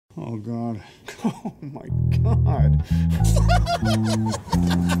Oh, God. Oh, my God.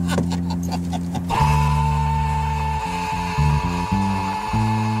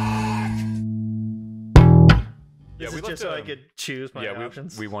 This is just so I could choose my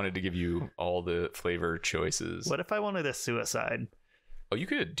options. We wanted to give you all the flavor choices. What if I wanted a suicide? Oh, you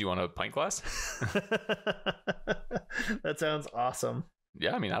could. Do you want a pint glass? That sounds awesome.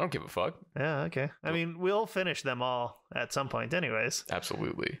 Yeah, I mean, I don't give a fuck. Yeah, okay. I mean, we'll finish them all at some point anyways.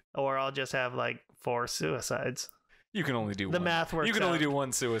 Absolutely. Or I'll just have like 4 suicides. You can only do the one. math works. You can only do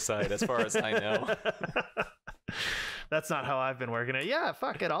one suicide, as far as I know. That's not how I've been working it. Yeah,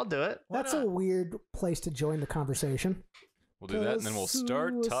 fuck it, I'll do it. That's a weird place to join the conversation. We'll do that, and then we'll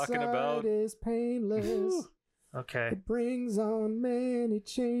start talking about. Suicide is painless. Okay. It brings on many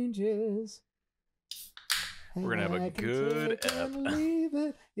changes. We're gonna have a good ep.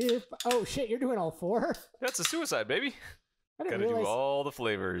 Oh shit, you're doing all 4? That's a suicide, baby. I didn't Gotta realize... do all the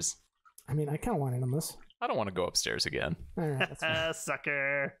flavors. I mean, I kind of want in on this. I don't want to go upstairs again. All right, that's fine.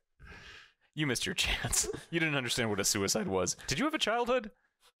 Sucker. You missed your chance. You didn't understand what a suicide was. Did you have a childhood?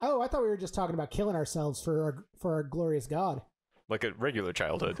 Oh, I thought we were just talking about killing ourselves for our glorious God. Like a regular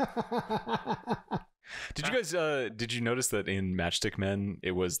childhood. Did you guys? Did you notice that in Matchstick Men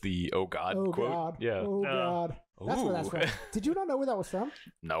it was the "Oh God" oh quote? God. Yeah. Oh God. That's where that's from. Did you not know where that was from?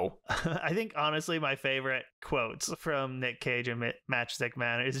 No. I think honestly my favorite quotes from Nick Cage and Matchstick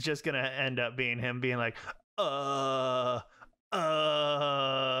Man is just gonna end up being him being like, You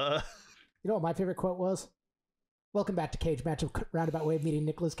know what my favorite quote was? Welcome back to Cage Match, of roundabout way of meeting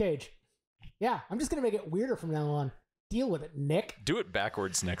Nicolas Cage. Yeah, I'm just gonna make it weirder from now on. Deal with it, Nick. Do it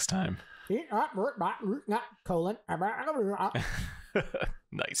backwards next time. Colon.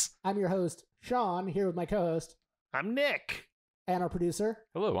 Nice. I'm your host, Sean, here with my co-host. I'm Nick. And our producer.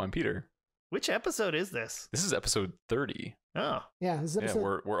 Hello, I'm Peter. Which episode is this? This is episode 30. Oh. Yeah, this is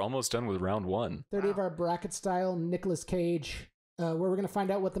episode we're almost done with round 1. 30 of our bracket style Nicolas Cage, where we're going to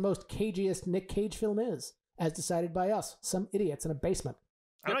find out what the most cagiest Nick Cage film is, as decided by us, some idiots in a basement.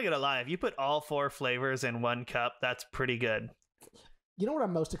 I'm not going to lie. If you put all 4 flavors in one cup, that's pretty good. You know what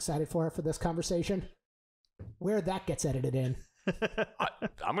I'm most excited for this conversation? Where that gets edited in.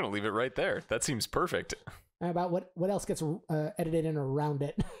 I'm going to leave it right there. That seems perfect. About what else gets edited in around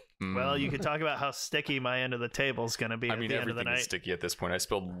it. Well, you could talk about how sticky my end of the table's going to be at the end of the night. Everything is sticky at this point. I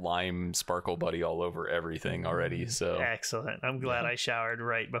spilled lime Sparkle Buddy all over everything already. So excellent. I'm glad I showered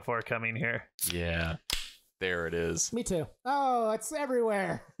right before coming here. Yeah. There it is. Me too. Oh, it's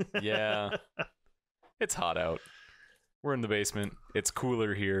everywhere. Yeah. It's hot out. We're in the basement. It's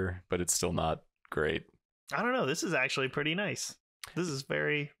cooler here, but it's still not great. I don't know. This is actually pretty nice. This is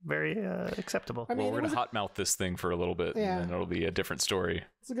very, very acceptable. I mean, well, we're going to hot mouth this thing for a little bit, and then it'll be a different story.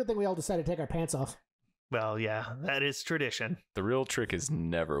 It's a good thing we all decided to take our pants off. Well, yeah, that is tradition. The real trick is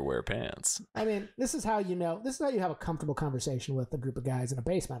never wear pants. I mean, this is how you have a comfortable conversation with a group of guys in a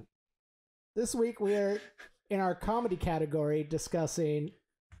basement. This week we are in our comedy category discussing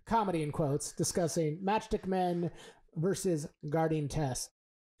comedy in quotes, discussing Matchstick Men versus Guarding Tess.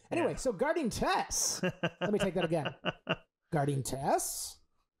 Anyway, so Guarding Tess. Let me take that again. Guarding Tess.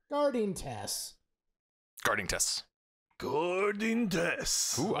 Guarding Tess. Guarding Tess. Guarding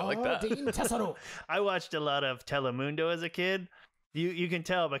Tess. Ooh, I like that. Tessaro. I watched a lot of Telemundo as a kid. You can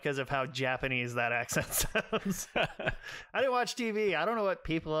tell because of how Japanese that accent sounds. I didn't watch TV. I don't know what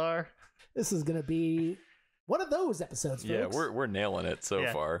people are. This is going to be one of those episodes, folks. Yeah, we're nailing it so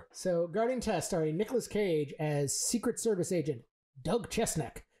far. So, Guarding Tess, starring Nicolas Cage as Secret Service agent Doug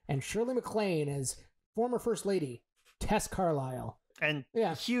Chesnick and Shirley MacLaine as former First Lady Tess Carlisle. And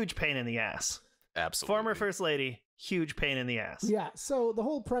huge pain in the ass. Absolutely. Former First Lady, huge pain in the ass. Yeah, so the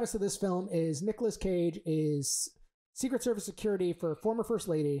whole premise of this film is Nicolas Cage is Secret Service security for former First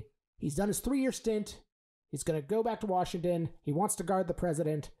Lady. He's done his 3-year stint. He's going to go back to Washington. He wants to guard the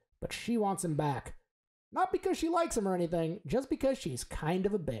president, but she wants him back. Not because she likes him or anything, just because she's kind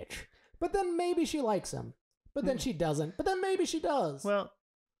of a bitch. But then maybe she likes him. But then she doesn't. But then maybe she does. Well,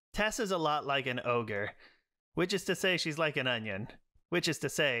 Tess is a lot like an ogre, which is to say she's like an onion, which is to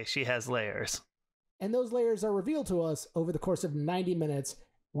say she has layers. And those layers are revealed to us over the course of 90 minutes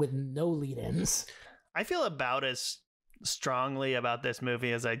with no lead-ins. I feel about as strongly about this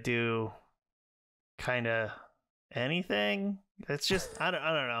movie as I do kind of anything. It's just, I don't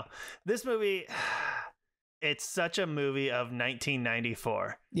know. This movie, it's such a movie of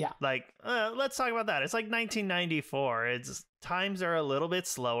 1994. Yeah. Like, let's talk about that. It's like 1994. It's times are a little bit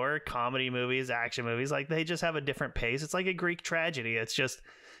slower. Comedy movies, action movies, like they just have a different pace. It's like a Greek tragedy. It's just,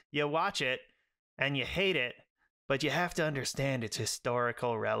 you watch it and you hate it, but you have to understand its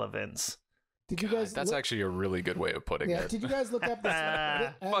historical relevance. Did you guys? That's actually a really good way of putting Yeah. it. Did you guys look up this?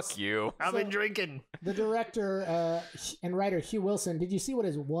 Fuck you. I've been drinking. The director and writer Hugh Wilson. Did you see what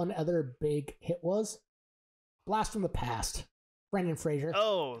his one other big hit was? Blast from the Past. Brendan Fraser.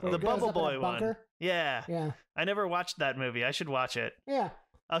 Oh, Where the he goes Bubble up in a Boy one. bunker. Yeah. Yeah. I never watched that movie. I should watch it. Yeah.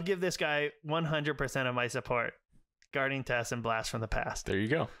 I'll give this guy 100% of my support. Guarding Tess and Blast from the Past. There you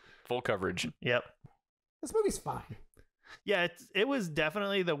go. Full coverage. Yep. This movie's fine. Yeah, it was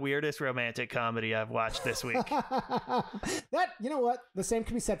definitely the weirdest romantic comedy I've watched this week. You know what? The same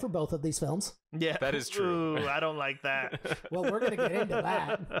can be said for both of these films. Yeah. That is true. Ooh, I don't like that. Well, we're going to get into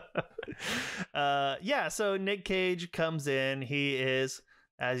that. Yeah, so Nick Cage comes in. He is,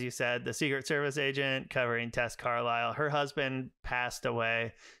 as you said, the Secret Service agent covering Tess Carlisle. Her husband passed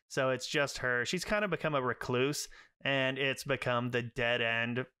away, so it's just her. She's kind of become a recluse, and it's become the dead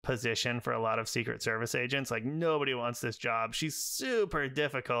end position for a lot of Secret Service agents. Like, nobody wants this job. She's super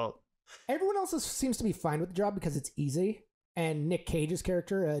difficult. Everyone else seems to be fine with the job because it's easy. And Nick Cage's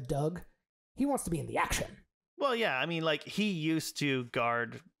character, Doug, he wants to be in the action. Well, yeah, I mean, like, he used to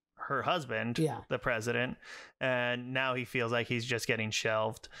guard her husband, the president, and now he feels like he's just getting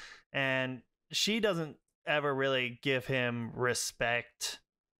shelved. And she doesn't ever really give him respect,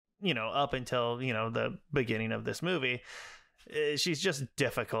 up until, the beginning of this movie. She's just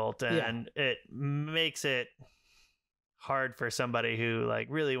difficult, and it makes it hard for somebody who, like,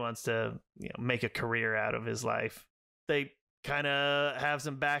 really wants to, make a career out of his life. They kind of have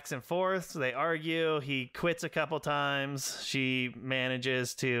some backs and forths. They argue. He quits a couple times. She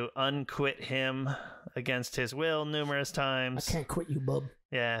manages to unquit him against his will numerous times. I can't quit you, bub.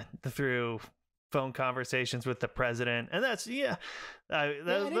 Yeah, through phone conversations with the president. And that's,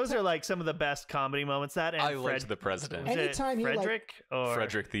 those are like some of the best comedy moments. That and I liked the president. Anytime he, Frederick or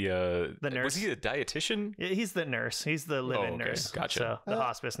Frederick, the nurse. Was he a dietitian? He's the nurse. He's the live-in nurse. Gotcha. So the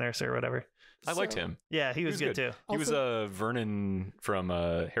hospice nurse or whatever. I liked him. Yeah, he was good too. He was Vernon from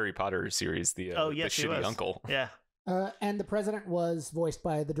Harry Potter series, the shitty uncle. Yeah. And the president was voiced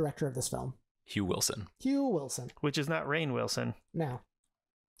by the director of this film, Hugh Wilson. Hugh Wilson. Which is not Rainn Wilson. No.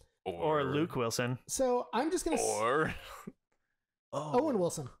 Or Luke Wilson. So I'm just going to... Owen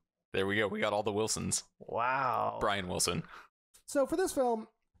Wilson. There we go. We got all the Wilsons. Wow. Brian Wilson. So for this film,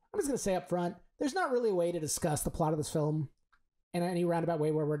 I'm just going to say up front, there's not really a way to discuss the plot of this film in any roundabout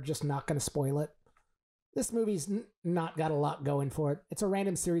way where we're just not going to spoil it. This movie's not got a lot going for it. It's a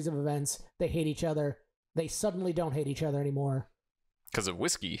random series of events. They hate each other. They suddenly don't hate each other anymore. Because of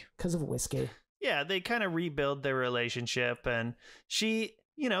whiskey. Because of whiskey. Yeah, they kind of rebuild their relationship, and she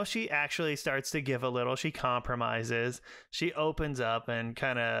actually starts to give a little. She compromises. She opens up and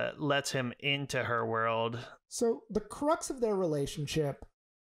kind of lets him into her world. So the crux of their relationship,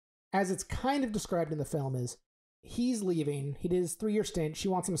 as it's kind of described in the film, is he's leaving. He did his 3-year stint. She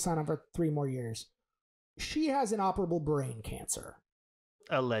wants him to sign on for 3 more years. She has inoperable brain cancer.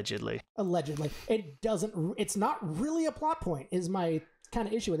 Allegedly. It's not really a plot point, is my kind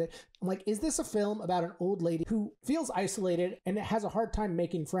of issue with it. I'm like, is this a film about an old lady who feels isolated and has a hard time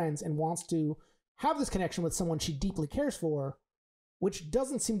making friends and wants to have this connection with someone she deeply cares for, which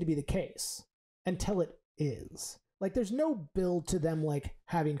doesn't seem to be the case until it is. Like, there's no build to them, like,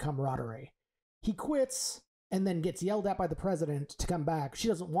 having camaraderie. He quits and then gets yelled at by the president to come back. She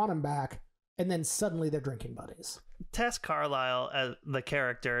doesn't want him back. And then suddenly they're drinking buddies. Tess Carlisle, as the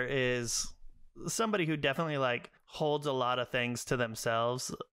character, is somebody who definitely, like, holds a lot of things to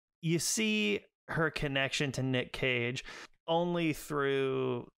themselves. You see her connection to Nick Cage only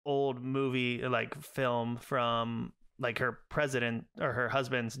through old movie, like, film from, like, her president or her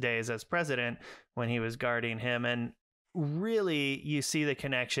husband's days as president when he was guarding him. And really, you see the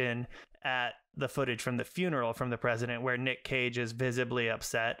connection at the footage from the funeral from the president, where Nick Cage is visibly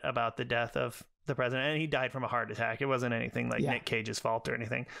upset about the death of the president, and he died from a heart attack. It wasn't anything like Nick Cage's fault or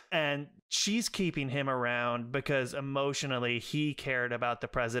anything. And she's keeping him around because emotionally he cared about the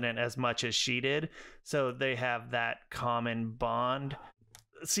president as much as she did. So they have that common bond.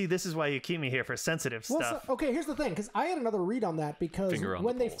 See, this is why you keep me here for sensitive stuff. So, okay, here's the thing, because I had another read on that, because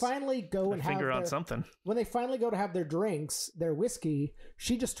when they finally go and when they finally go to have their drinks, their whiskey,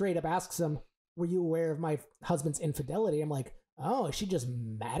 she just straight up asks him, "Were you aware of my husband's infidelity?" I'm like, oh, is she just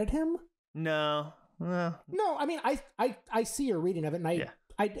mad at him? No. No, I mean, I see your reading of it, and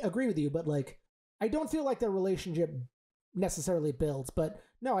I agree with you, but, like, I don't feel like their relationship necessarily builds. But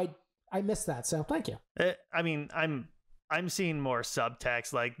no, I missed that, so thank you. I mean, I'm seeing more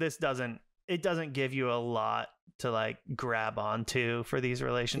subtext. Like, this doesn't give you a lot to, like, grab onto for these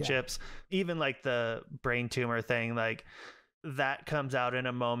relationships. Even, like, the brain tumor thing, like, that comes out in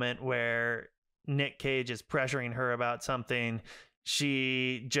a moment where Nick Cage is pressuring her about something.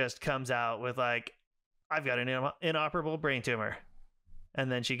 she just comes out with like, I've got an inoperable brain tumor.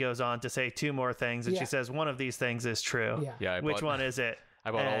 And then she goes on to say 2 more things. And she says, one of these things is true. Yeah. Which one is it?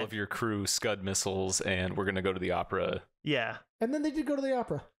 I bought all of your crew Scud missiles, and we're going to go to the opera. Yeah. And then they did go to the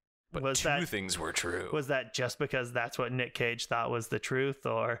opera. But 2 things were true. Was that just because that's what Nick Cage thought was the truth?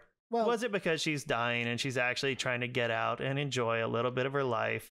 Or was it because she's dying and she's actually trying to get out and enjoy a little bit of her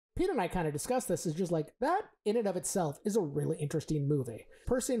life? Pete and I kind of discussed this. Is just like, that in and of itself is a really interesting movie.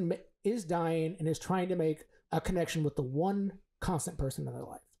 Person is dying and is trying to make a connection with the one constant person in their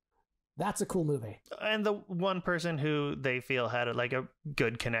life. That's a cool movie. And the one person who they feel had like a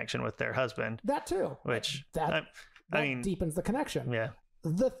good connection with their husband. That too. Which that I mean, deepens the connection. Yeah.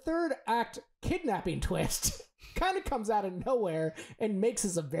 The third act kidnapping twist kind of comes out of nowhere and makes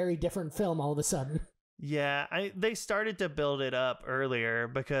this a very different film all of a sudden. Yeah, they started to build it up earlier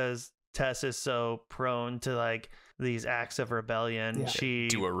because Tess is so prone to like these acts of rebellion. Yeah. She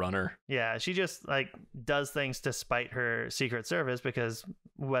do a runner. Yeah, she just like does things to spite her Secret Service because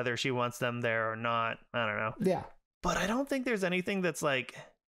whether she wants them there or not, I don't know. Yeah. But I don't think there's anything that's like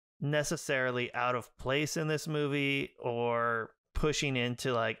necessarily out of place in this movie or pushing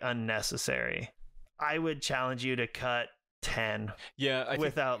into like unnecessary. I would challenge you to cut 10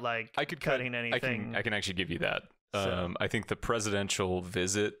 without like I could cutting anything. I can actually give you that. So. I think the presidential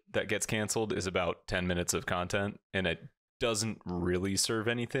visit that gets canceled is about 10 minutes of content, and it doesn't really serve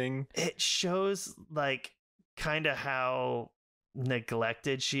anything. It shows like kind of how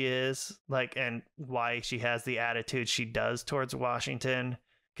neglected she is, like, and why she has the attitude she does towards Washington,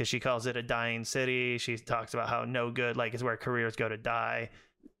 because she calls it a dying city. She talks about how no good like is where careers go to die.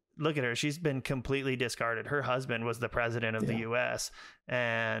 Look at her. She's been completely discarded. Her husband was the president of the US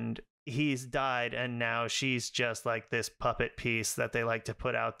and he's died. And now she's just like this puppet piece that they like to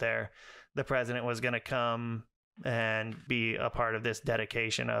put out there. The president was going to come and be a part of this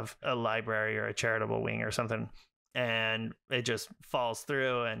dedication of a library or a charitable wing or something. And it just falls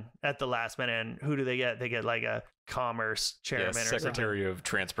through. And at the last minute, and who do they get? They get like a commerce chairman or Secretary of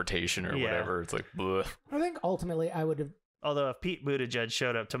Transportation or whatever. It's like, bleh. I think ultimately I would have. Although if Pete Buttigieg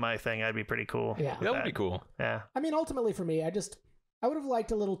showed up to my thing, I'd be pretty cool. Yeah, that would be cool. Yeah. I mean, ultimately for me, I would have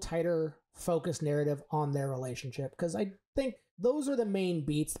liked a little tighter, focused narrative on their relationship because I think those are the main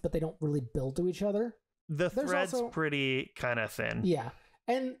beats, but they don't really build to each other. The thread's pretty kind of thin. Yeah.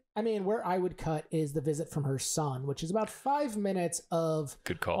 And I mean, where I would cut is the visit from her son, which is about 5 minutes of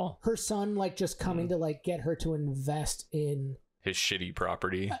good call. Her son, like, just coming to like get her to invest in his shitty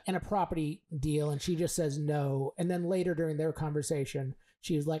property in a property deal, and she just says no. And then later during their conversation,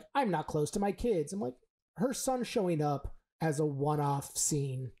 she's like, "I'm not close to my kids." I'm like, her son showing up as a one-off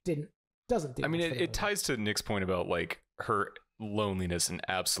scene doesn't do. I mean, it ties to Nick's point about like her loneliness and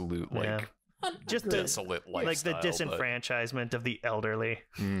absolute like. Just desolate lifestyle, like the disenfranchisement of the elderly.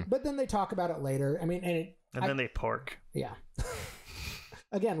 But then they talk about it later. I mean, and then they pork. Yeah.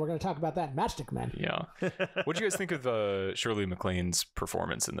 Again, we're going to talk about that in Matchstick Men. Yeah. What do you guys think of Shirley MacLaine's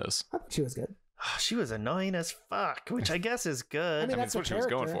performance in this? I thought she was good. She was annoying as fuck, which I guess is good. I mean, that's what she was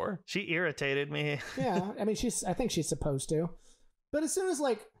going for. She irritated me. Yeah, I mean, I think she's supposed to. But as soon as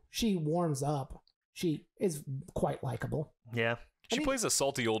like she warms up, she is quite likable. Yeah. She plays a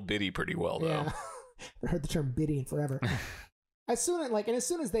salty old biddy pretty well, though. Yeah. I heard the term biddy in forever. as soon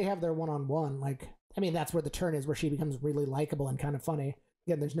as they have their one-on-one, like, I mean, that's where the turn is, where she becomes really likable and kind of funny.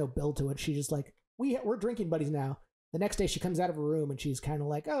 Again, there's no build to it. She's just like, we're drinking buddies now. The next day she comes out of her room and she's kind of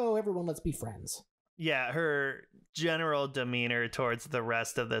like, oh, everyone, let's be friends. Yeah, her general demeanor towards the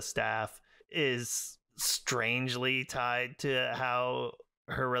rest of the staff is strangely tied to how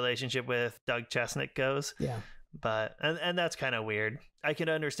her relationship with Doug Chestnut goes. Yeah. But and that's kind of weird. I can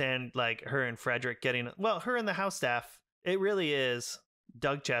understand like her and Frederick her and the house staff. It really is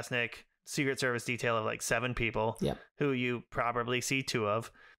Doug Chestnut, Secret Service detail of like 7 people who you probably see 2 of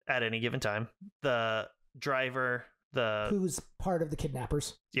at any given time. The driver, who's part of the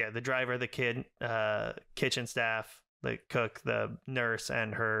kidnappers. Yeah, the driver, the kid, kitchen staff, the cook, the nurse,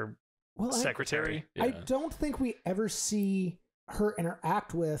 and her secretary. I don't think we ever see her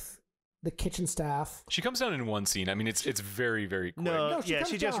interact with the kitchen staff. She comes down in one scene. I mean, it's very, very quick. No,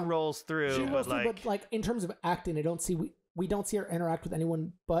 she just rolls through. She rolls through, but like in terms of acting, we don't see her interact with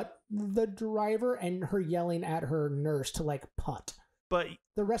anyone but the driver and her yelling at her nurse to like putt. But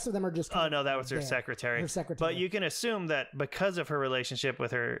the rest of them are just. Oh no, that was her secretary. Her secretary. But you can assume that because of her relationship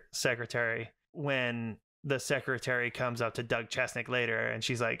with her secretary, when the secretary comes up to Doug Chestnut later and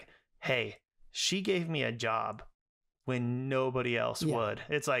she's like, "Hey, she gave me a job when nobody else would."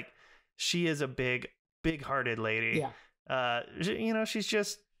 It's like. She is a big-hearted lady. Yeah. She's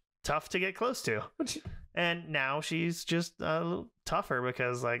just tough to get close to. And now she's just a little tougher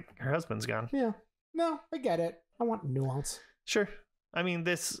because like her husband's gone. Yeah. No, I get it. I want nuance. Sure. I mean,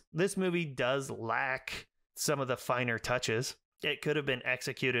 this movie does lack some of the finer touches. It could have been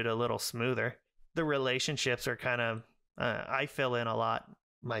executed a little smoother. The relationships are kind of, I fill in a lot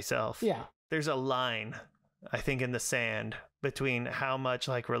myself. Yeah. There's a line, I think, in the sand between how much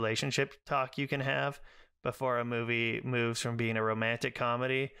like relationship talk you can have before a movie moves from being a romantic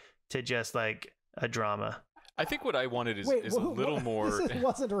comedy to just like a drama. I think what I wanted is a little more. This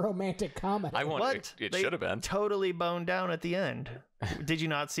wasn't a romantic comedy. What? It should have been. Totally boned down at the end. Did you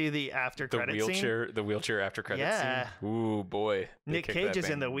not see the after credit scene? The wheelchair after credit Yeah. scene. Ooh boy. They Nick kicked Cage that is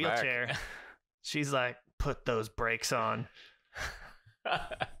in the thing wheelchair. back. She's like, put those brakes on.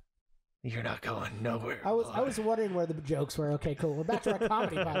 You're not going nowhere. I was wondering where the jokes were. Okay, cool. We're back to our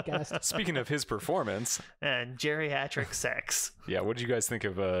comedy podcast. Speaking of his performance, And geriatric sex. yeah, what did you guys think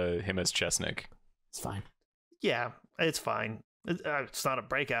of him as Chesnick? It's fine. Yeah, it's fine. It's not a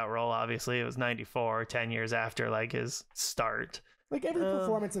breakout role, obviously. It was 94, 10 years after like his start. Like every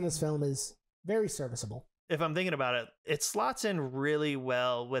performance in this film is very serviceable. If I'm thinking about it, it slots in really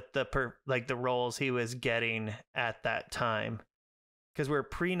well with the roles he was getting at that time. Because we're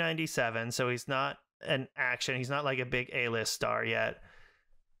pre-97, so he's not an action. He's not like a big A-list star yet.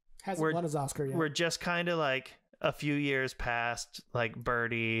 Hasn't won his Oscar yet. We're just kind of like a few years past like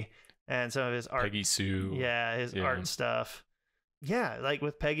Birdie and some of his art. Peggy Sue. Yeah, his art stuff. Yeah, like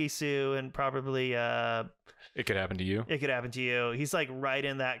with Peggy Sue and probably It Could Happen to You. It Could Happen to You. He's like right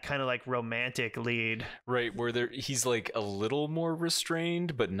in that kind of like romantic lead. Right, where he's like a little more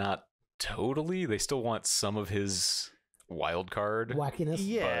restrained, but not totally. They still want some of his wild card. Wackiness.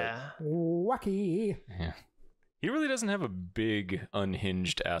 Yeah. Wacky. Yeah. He really doesn't have a big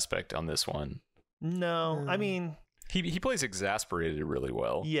unhinged aspect on this one. No, I mean, he plays exasperated really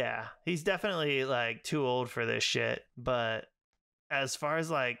well. yeah, he's definitely like too old for this shit. But as far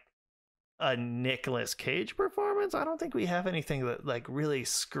as like a Nicolas Cage performance, I don't think we have anything that like really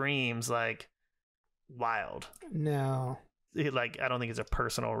screams like wild. No. I don't think it's a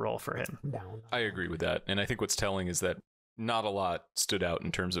personal role for him. No. I agree with that. And I think what's telling is that not a lot stood out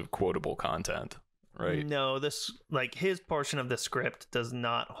in terms of quotable content, right? No, this like his portion of the script does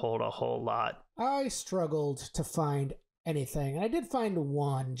not hold a whole lot. I struggled to find anything. And I did find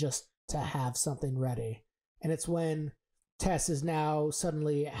one just to have something ready. And it's when Tess is now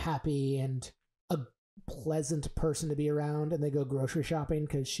suddenly happy and a pleasant person to be around, and they go grocery shopping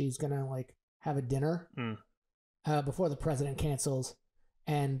because she's gonna like have a dinner before the president cancels.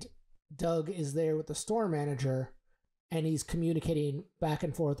 And Doug is there with the store manager, and he's communicating back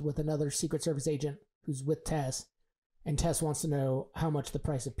and forth with another Secret Service agent who's with Tess. And Tess wants to know how much the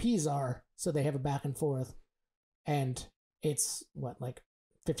price of peas are, so they have a back and forth. And it's like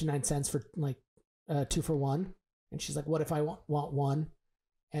 59 cents for like 2 for 1. And she's like, what if I want one?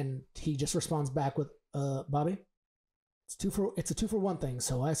 And he just responds back with, Bobby, it's a 2 for 1 thing,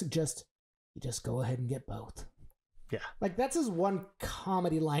 so I suggest you just go ahead and get both. Yeah. Like, that's his one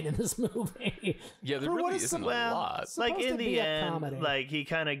comedy line in this movie. Yeah, there really isn't a lot. Like, in the end, like, he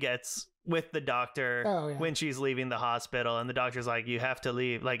kind of gets with the doctor when she's leaving the hospital, and the doctor's like, you have to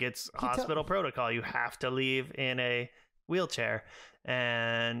leave. Like, it's hospital protocol. You have to leave in a wheelchair.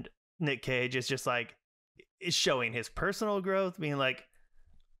 And Nick Cage is just like, is showing his personal growth, being like,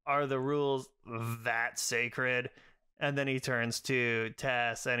 are the rules that sacred? And then he turns to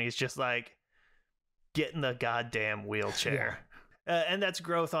Tess, and he's just like, get in the goddamn wheelchair. Yeah. And that's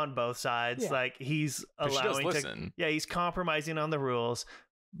growth on both sides. Yeah. Like, he's allowing to, he's compromising on the rules,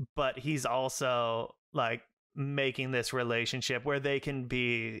 but he's also like making this relationship where they can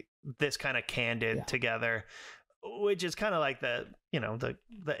be this kind of candid together, which is kind of like the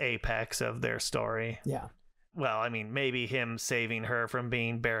apex of their story. Yeah. Well, I mean, maybe him saving her from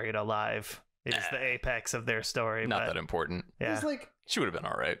being buried alive is the apex of their story. Not that important. Yeah. It's like, she would have been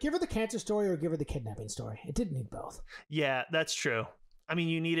all right. Give her the cancer story or give her the kidnapping story. It didn't need both. Yeah, that's true. I mean,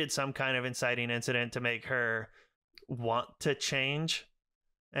 you needed some kind of inciting incident to make her want to change.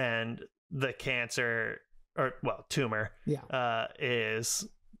 And the cancer, tumor, is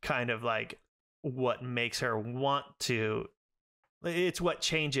kind of like what makes her want to. It's what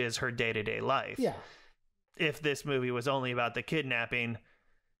changes her day-to-day life. Yeah. If this movie was only about the kidnapping,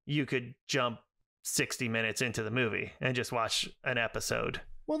 you could jump 60 minutes into the movie and just watch an episode.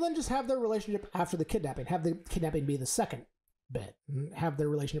 Well, then just have their relationship after the kidnapping. Have the kidnapping be the second bit. And have their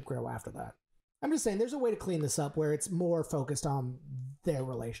relationship grow after that. I'm just saying there's a way to clean this up where it's more focused on their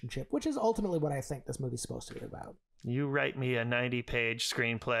relationship, which is ultimately what I think this movie's supposed to be about. You write me a 90-page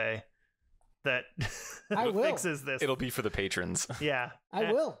screenplay that I will. fixes this. It'll be for the patrons. Yeah,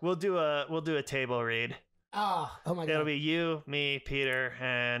 I will. We'll do a table read. Oh my god. It'll be you, me, Peter,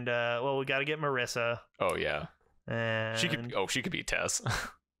 and we got to get Marissa. Oh yeah, And she could be Tess.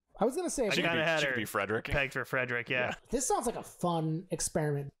 I was gonna say I She kinda had could her be Frederick. pegged for Frederick. Yeah. this sounds like a fun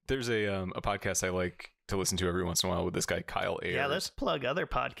experiment. There's a podcast I like to listen to every once in a while with this guy Kyle Ayers. Yeah, let's plug other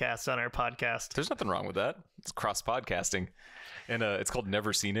podcasts on our podcast. There's nothing wrong with that. It's cross podcasting, and it's called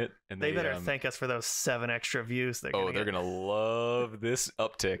Never Seen It. And They better thank us for those 7 extra views. They're gonna love this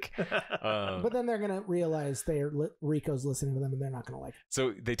uptick. But then they're gonna realize Rico's listening to them, and they're not gonna like it.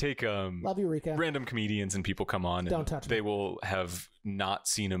 So they take Love you, Rico. random comedians and people come on. Don't and touch me. They will have not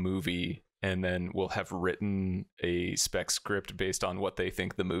seen a movie, and then will have written a spec script based on what they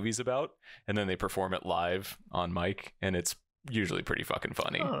think the movie's about, and then they perform it live on mic, and it's usually pretty fucking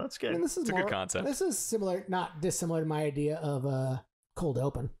funny. Oh, that's good. I mean, this is It's a good concept. This is similar, not dissimilar to my idea of cold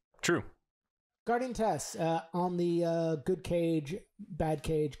open. True. Guardian Tess on the good cage,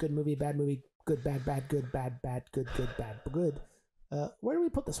 good movie, good, bad, good, bad, good, bad, good. Where do we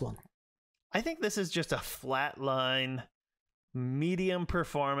put this one? I think this is just a flat line, medium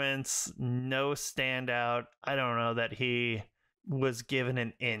performance, no standout. I don't know that he was given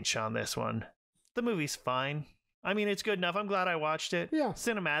an inch on this one. The movie's fine. I mean, it's good enough. I'm glad I watched it. Yeah.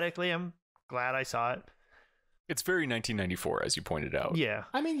 Cinematically, I'm glad I saw it. It's very 1994, as you pointed out. Yeah.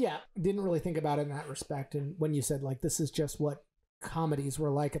 I mean, yeah, didn't really think about it in that respect. And when you said, like, this is just what comedies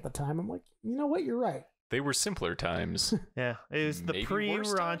were like at the time, I'm like, you know what? You're right. They were simpler times. Yeah. It was the Maybe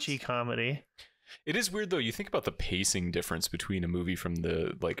worse pre-raunchy times? comedy. It is weird though. You think about the pacing difference between a movie from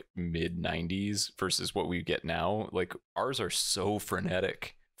the like mid 90s versus what we get now. Like ours are so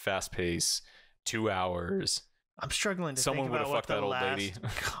frenetic, fast pace, 2 hours. I'm struggling to Someone think would've about what fucked the that old last lady.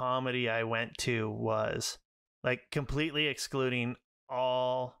 comedy I went to was. Like, completely excluding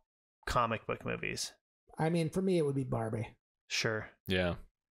all comic book movies. I mean, for me, it would be Barbie. Sure. Yeah.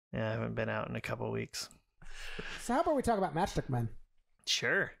 Yeah, I haven't been out in a couple weeks. So how about we talk about Matchstick Men?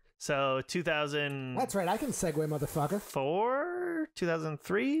 Sure. So 2004, That's right. I can segue, motherfucker.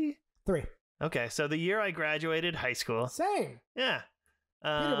 2003? 3. Okay, so the year I graduated high school. Same. Yeah.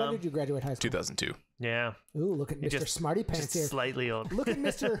 Peter, when did you graduate high school? 2002. Yeah. Ooh, look at You're Mr. just- Smarty Pants Just here. slightly old. Look at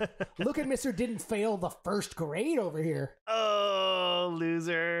Mr. Didn't fail the first grade over here. Oh,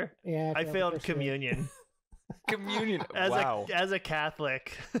 loser. Yeah, I the failed first grade. communion. Communion. As Wow. a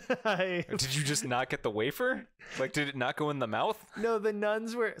Catholic. Did you just not get the wafer? Like, did it not go in the mouth? No, the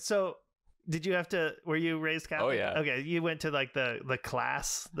nuns were so. Did you have to? Were you raised Catholic? Oh, yeah. Okay, you went to like the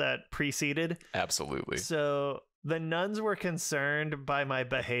class that preceded. Absolutely. So the nuns were concerned by my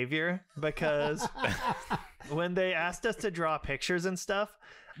behavior because when they asked us to draw pictures and stuff,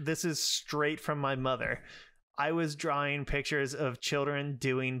 this is straight from my mother. I was drawing pictures of children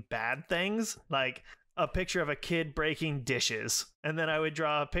doing bad things, like a picture of a kid breaking dishes, and then I would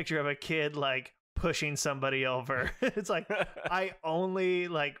draw a picture of a kid like pushing somebody over. It's like I only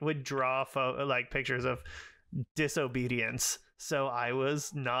like would draw pictures of disobedience, so I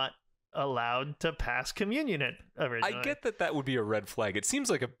was not allowed to pass communion originally. I get that would be a red flag. It seems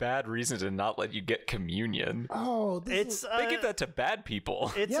like a bad reason to not let you get communion. Oh, It's They give that to bad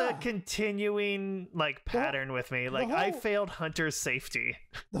people. it's Yeah. a continuing like pattern with me. Like I whole- failed Hunter's safety.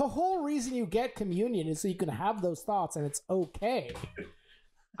 the whole reason you get communion is so you can have those thoughts and it's okay.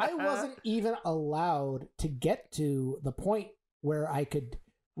 I wasn't even allowed to get to the point where I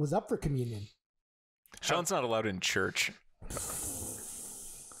was up for communion. Sean's not allowed in church.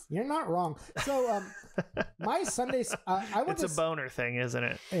 You're not wrong. So, my Sundays, I went It's a boner thing, isn't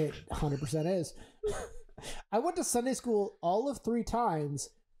it? It 100% is. I went to Sunday school all of 3 times,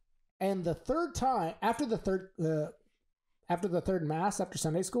 and the third time after the third mass after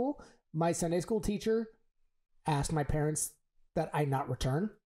Sunday school, my Sunday school teacher asked my parents that I not return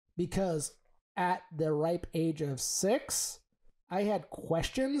because at the ripe age of 6, I had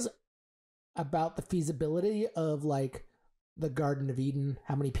questions about the feasibility of like the Garden of Eden,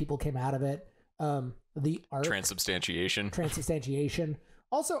 how many people came out of it, the ark, transubstantiation.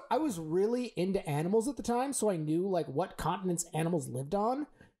 Also, I was really into animals at the time, so I knew like what continents animals lived on,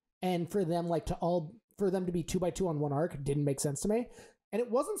 and for them to be 2 by 2 on one ark didn't make sense to me. And it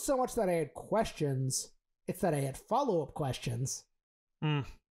wasn't so much that I had questions; it's that I had follow-up questions.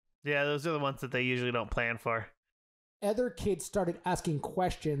 Yeah, those are the ones that they usually don't plan for. Other kids started asking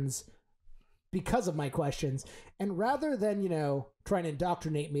questions because of my questions, and rather than trying to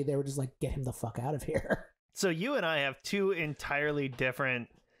indoctrinate me, they were just like, "Get him the fuck out of here." So you and I have 2 entirely different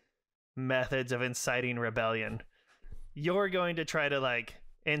methods of inciting rebellion. You're going to try to like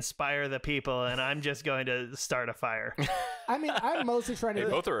inspire the people, and I'm just going to start a fire. I mean, I'm mostly trying to.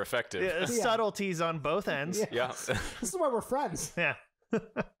 Both are effective. Yeah, subtleties on both ends. Yeah. Yeah. This is why we're friends. Yeah.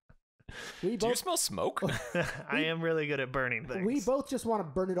 We Do you both smell smoke? I am really good at burning things. we both just want to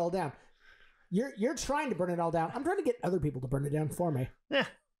burn it all down. You're trying to burn it all down. I'm trying to get other people to burn it down for me. Yeah.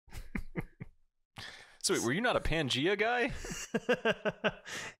 So wait, were you not a Pangea guy?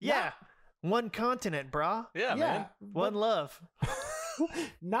 Yeah. One continent, brah. Yeah, man. One love.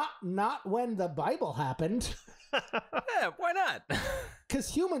 Not when the Bible happened, Yeah, why not? because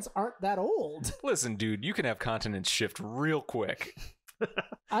humans aren't that old. Listen, dude, you can have continents shift real quick.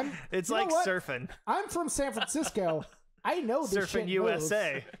 It's you know like what? surfing. I'm from San Francisco. I know this Surfing shit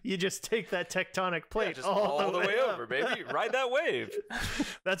USA. moves. You just take that tectonic plate Just all the way up. over, baby. Ride that wave.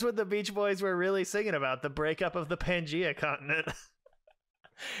 That's what the Beach Boys were really singing about, the breakup of the Pangea continent.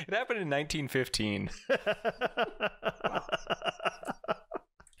 It happened in 1915.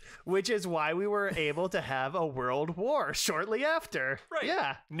 Which is why we were able to have a world war shortly after. Right.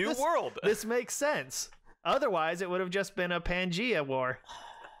 Yeah. New world. This makes sense. Otherwise, it would have just been a Pangea war.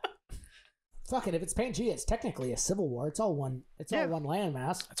 Fuck it. If it's Pangea, it's technically a civil war. It's all one. It's Yeah. all one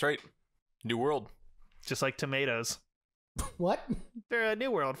landmass. That's right. New world. Just like tomatoes. What? They're a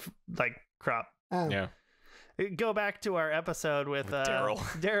New World, like, crop. Yeah. Go back to our episode with Daryl.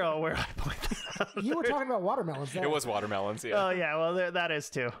 Daryl, where I pointed out. You were talking about watermelons. There. It was watermelons, yeah. Oh, yeah. Well, that is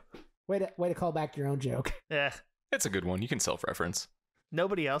too. Way to call back your own joke. Yeah. It's a good one. You can self-reference.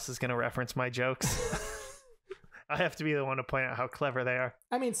 Nobody else is going to reference my jokes. I have to be the one to point out how clever they are.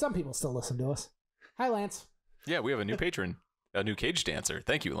 I mean, some people still listen to us. Hi, Lance. Yeah, we have a new patron. A new cage dancer.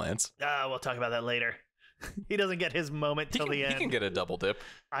 Thank you, Lance. We'll talk about that later. He doesn't get his moment till the end. He can get a double dip.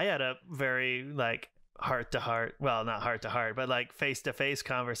 I had a very, like, heart-to-heart, well, not heart-to-heart, but, like, face-to-face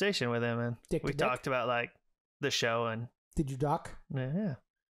conversation with him, and Dick to we dick? talked about, like, the show, and Did you doc?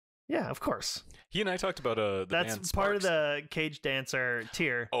 yeah, of course. He and I talked about the band That's part of Sparks. the cage dancer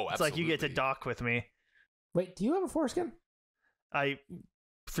tier. Oh, It's like you get to absolutely. dock with me. Wait, do you have a foreskin? I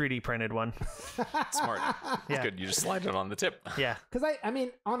 3D printed one. Smart. Yeah. It's good. You just slide it on the tip. Yeah. Because I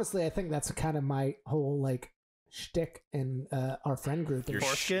mean, honestly, I think that's kind of my whole like shtick in our friend group. Your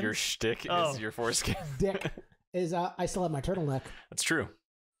Foreskin? your shtick Oh. is your foreskin. Dick is I still have my turtleneck. That's true.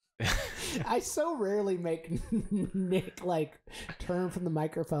 I so rarely make Nick like turn from the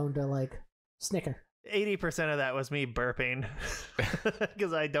microphone to like snicker. 80% of that was me burping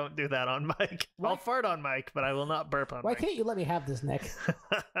because I don't do that on mic. I'll fart on mic, but I will not burp on Why mic. can't you let me have this, Nick?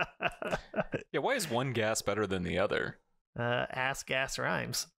 Yeah, why is one gas better than the other? Ass gas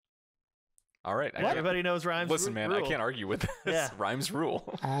rhymes. All right. Everybody knows rhymes. Listen, man, rule. I can't argue with this. Yeah. Rhymes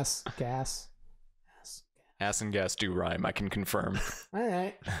rule. Ass, gas. Ass and gas do rhyme. I can confirm. All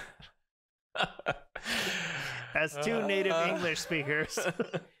right. As two native English speakers.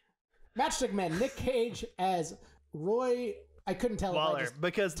 Matchstick Men, Nick Cage as Roy. I couldn't tell. If I Waller, just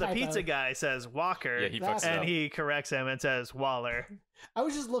because the typo. pizza guy says Walker, Yeah, he fucks That's- it and up. he corrects him and says Waller. I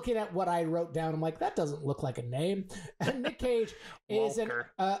was just looking at what I wrote down. I'm like, that doesn't look like a name. And Nick Cage is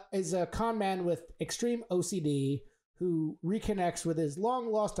is a con man with extreme OCD who reconnects with his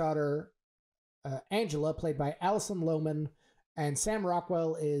long lost daughter, Angela, played by Alison Lohman, and Sam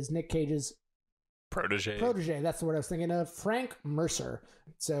Rockwell is Nick Cage's Protege. protege. That's the word I was thinking of. Frank Mercer.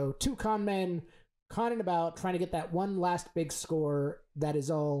 So two con men conning about trying to get that one last big score that is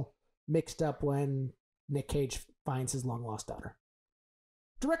all mixed up when Nick Cage finds his long lost daughter.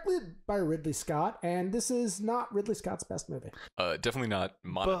 Directed by Ridley Scott, and this is not Ridley Scott's best movie. Definitely not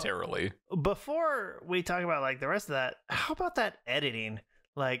monetarily. Before we talk about like the rest of that, how about that editing?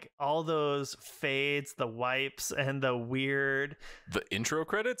 Like all those fades, the wipes, and the weird. The intro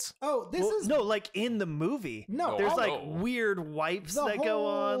credits? Oh, this is no, like in the movie. no. There's Oh, like no. weird wipes The that go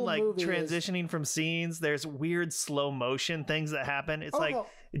on, whole like movie is- transitioning from scenes. There's weird slow motion things that happen. It's Oh, like, no.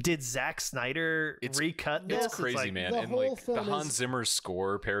 did Zack Snyder It's- recut this? It's crazy, like, man. the And whole like the film Hans is- Zimmer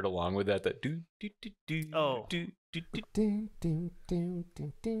score paired along with that do do do do Oh. do do do. Ding, ding, ding,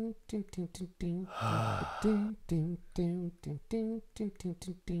 ding, ding, ding, ding, ding, ding. Ding, ding, ding, ding, ding, ding, ding,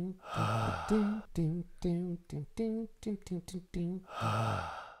 ding, ding. Ding, ding, ding, ding, ding, ding, ding, ding, ding.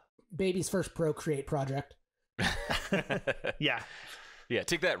 Baby's first Procreate project. Yeah. Yeah,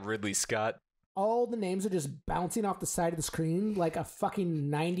 take that, Ridley Scott. All the names are just bouncing off the side of the screen like a fucking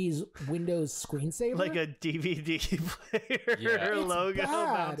 90s Windows screensaver. Like a DVD player Yeah. It's logo bad.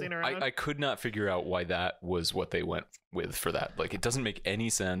 bouncing around. I could not figure out why that was what they went with for that. Like, it doesn't make any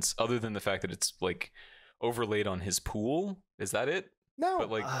sense other than the fact that it's like overlaid on his pool. Is that it? No. But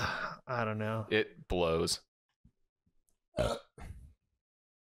like, I don't know. it blows.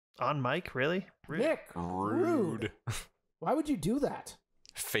 On mic, really? Rude. Nick, rude. Why would you do that?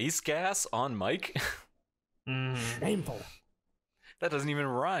 Face gas on Mike? Shameful. That doesn't even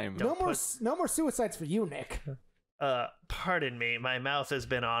rhyme. No more suicides for you, Nick. Pardon me, my mouth has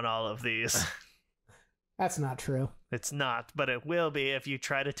been on all of these. That's not true. It's not, but it will be if you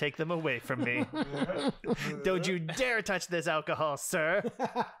try to take them away from me. Don't you dare touch this alcohol, sir.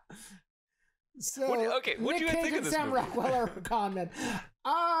 So, what do Nick you Cage think of and this Sam movie? Rockwell are con men.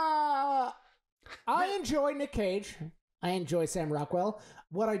 I enjoy Nick Cage. I enjoy Sam Rockwell.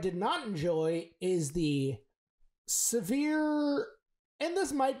 What I did not enjoy is the severe, and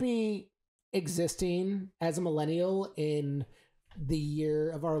this might be existing as a millennial in the year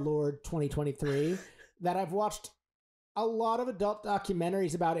of our Lord 2023, that I've watched a lot of adult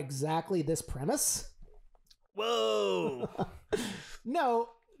documentaries about exactly this premise. Whoa. No,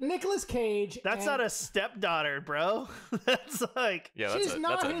 Nicolas Cage. That's not a stepdaughter, bro. That's like... Yeah, She's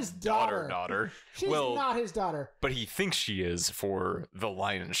not that's a his daughter. daughter. She's not his daughter. But he thinks she is for the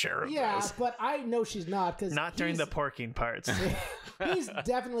lion's share of Yeah, this. but I know she's not because Not during the porking parts. he's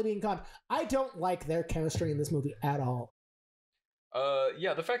definitely being conned. I don't like their chemistry in this movie at all.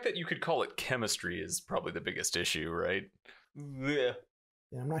 Yeah, the fact that you could call it chemistry is probably the biggest issue, right? Yeah.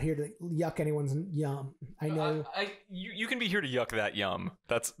 Yeah, I'm not here to yuck anyone's yum. I know. You can be here to yuck that yum.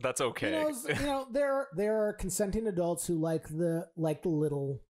 That's okay. There are consenting adults who like the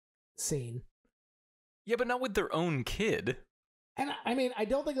little scene. Yeah, but not with their own kid. And I mean, I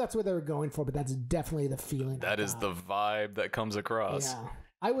don't think that's what they were going for, but that's definitely the feeling. That is the vibe that comes across. Yeah,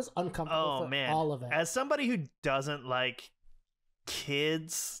 I was uncomfortable for all of it. As somebody who doesn't like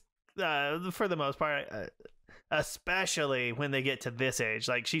kids, for the most part, especially when they get to this age,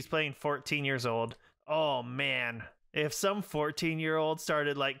 like she's playing 14 years old. Oh man, if some 14-year-old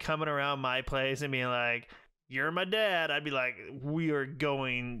started like coming around my place and being like, "You're my dad," I'd be like, "We are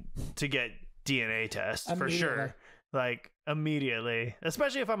going to get DNA tests for sure." Like immediately,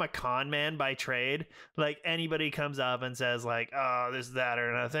 especially if I'm a con man by trade. Like anybody comes up and says like, "Oh, this, that,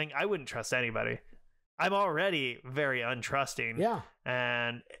 or another thing," I wouldn't trust anybody. I'm already very untrusting. Yeah,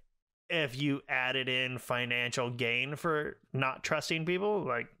 and if you added in financial gain for not trusting people,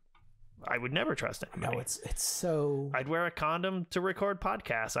 like I would never trust anybody. No, it's so. I'd wear a condom to record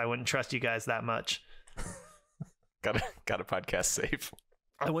podcasts. I wouldn't trust you guys that much. Got a podcast safe.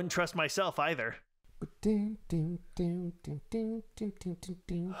 I wouldn't trust myself either. I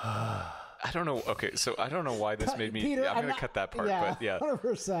don't know. Okay, so I don't know why this made me. Peter, I'm gonna cut that part, yeah, but yeah,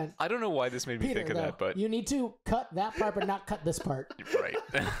 100%. I don't know why this made me think of that, but you need to cut that part, but not cut this part. Right.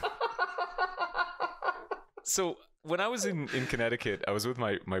 So when I was in Connecticut, I was with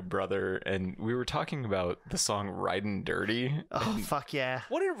my brother, and we were talking about the song "Ridin Dirty." Oh fuck yeah!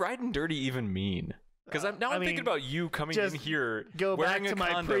 What did "Ridin Dirty" even mean? Because I'm thinking about you coming in here. Go back to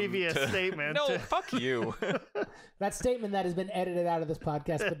my previous statement. No, fuck you. That statement that has been edited out of this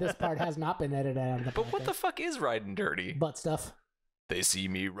podcast, but this part has not been edited out of the podcast. But what the fuck is "Ridin Dirty"? Butt stuff. They see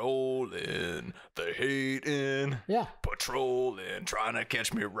me rolling, they hating, patrolling, trying to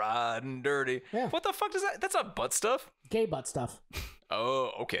catch me riding dirty. Yeah. What the fuck does that? That's not butt stuff. Gay butt stuff.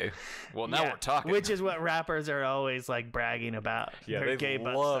 Oh, okay. Well, now we're talking. Which is what rappers are always like bragging about. Yeah, they gay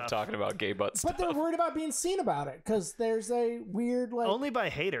butt love stuff. talking about gay butt stuff. But they're worried about being seen about it because there's a weird like. Only by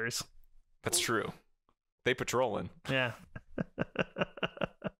haters. That's true. They patrolling. Yeah.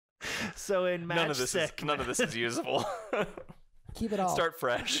 So in Matchstick, none of this is usable. Keep it all. Start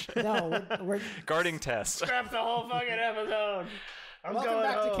fresh. No, we're guarding Tess. Scrap the whole fucking episode. Welcome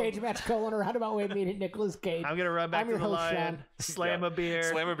back to Cage Match: Roundabout Way meeting Nicolas Cage. I'm gonna run back to the host, line, Sean. slam a beer.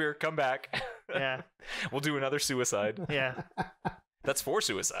 Slam a beer, come back. Yeah. We'll do another suicide. Yeah. That's 4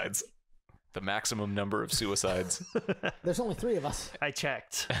 suicides. The maximum number of suicides. There's only 3 of us. I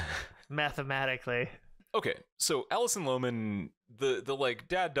checked. Mathematically. Okay, so Alison Lohman, the like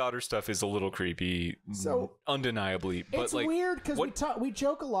dad-daughter stuff is a little creepy, so undeniably. But it's like, weird because we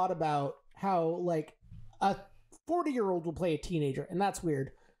joke a lot about how like a 40-year-old will play a teenager, and that's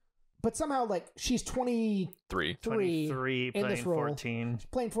weird. But somehow like she's 23 in this role, 14. She's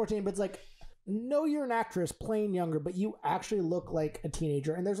playing 14, but it's like, no, you're an actress playing younger, but you actually look like a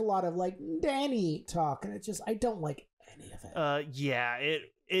teenager. And there's a lot of like Danny talk, and it's just I don't like any of it. Yeah,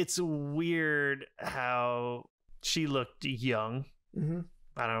 it's weird how she looked young. Mm-hmm.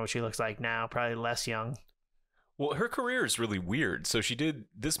 I don't know what she looks like now. Probably less young. Well, her career is really weird. So she did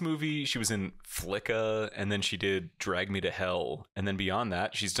this movie. She was in Flicka, and then she did Drag Me to Hell, and then beyond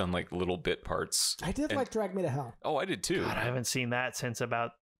that, she's done like little bit parts. I did like Drag Me to Hell. Oh, I did too. God, I haven't seen that since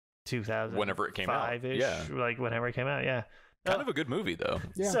about 2000. Whenever it came out. Yeah, like whenever it came out. Yeah, kind of a good movie though.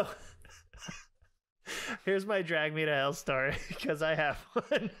 Yeah. So here's my Drag Me to Hell story because I have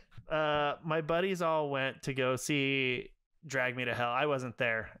one. My buddies all went to go see Drag Me to Hell. I wasn't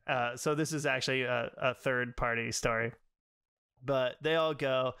there. So this is actually a third party story. But they all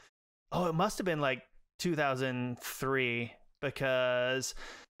go, oh, it must have been like 2003 because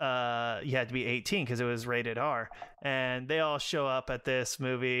you had to be 18 because it was rated R. And they all show up at this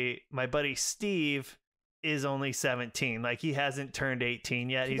movie. My buddy Steve is only 17. Like, he hasn't turned 18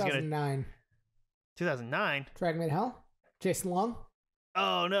 yet. 2009. 2009? Drag Me to Hell? Jason Long?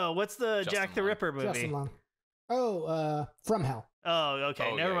 Oh, no. What's the Justin Jack the Long. Ripper movie? Justin Long. Oh, From Hell. Oh,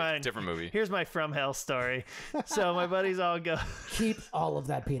 okay. Never mind. Different movie. Here's my From Hell story. So my buddies all go. Keep all of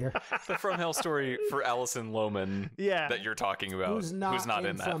that, Peter. The From Hell story for Alison Lohman Yeah. that you're talking about. Who's not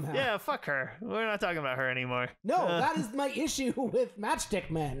in that. From Hell. Yeah, fuck her. We're not talking about her anymore. No, that is my issue with Matchstick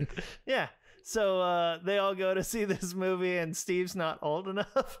Men. Yeah. So they all go to see this movie, and Steve's not old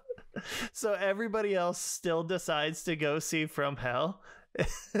enough. So everybody else still decides to go see From Hell.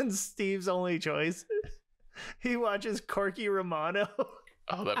 And Steve's only choice, he watches Corky Romano.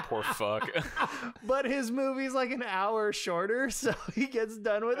 Oh, that poor fuck. But his movie's like an hour shorter, so he gets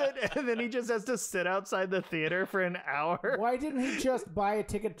done with it, and then he just has to sit outside the theater for an hour. Why didn't he just buy a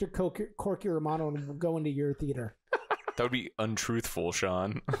ticket to Corky Romano and go into your theater? That would be untruthful,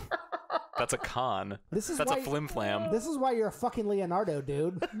 Sean. That's a con. That's a flim-flam. This is why you're a fucking Leonardo,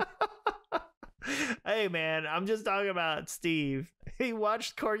 dude. Hey, man, I'm just talking about Steve. He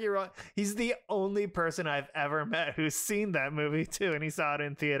watched Corky Romano. He's the only person I've ever met who's seen that movie, too, and he saw it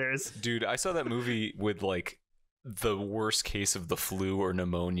in theaters. Dude, I saw that movie with, like, the worst case of the flu or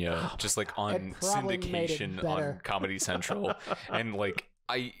pneumonia, just, like, on probably made it syndication better. on Comedy Central. And, like,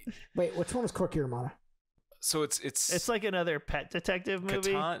 Wait, which one was Corky Romano? So it's like another Pet Detective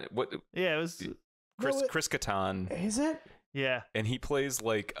movie. Catan, what? Yeah, it was. Chris Catan. Is it? Yeah. And he plays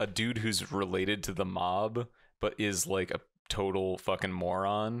like a dude who's related to the mob, but is like a total fucking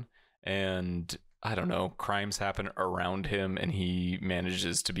moron. And I don't know, crimes happen around him, and he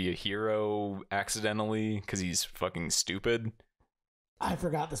manages to be a hero accidentally because he's fucking stupid. I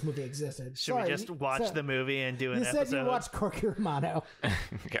forgot this movie existed. Should we just watch the movie and do an episode? You said you watched Corky Romano.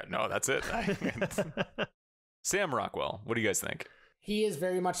 Yeah, no, that's it. Sam Rockwell, what do you guys think? He is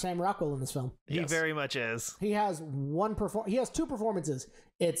very much Sam Rockwell in this film. He very much is. He has he has two performances.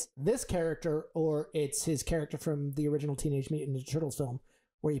 It's this character, or it's his character from the original Teenage Mutant Ninja Turtles film,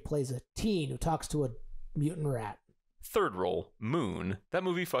 where he plays a teen who talks to a mutant rat. Third role, Moon. That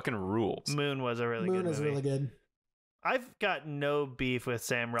movie fucking rules. Moon was a really good movie. Moon is really good. I've got no beef with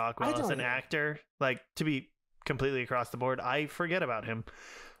Sam Rockwell as an actor. Like, to be completely across the board, I forget about him.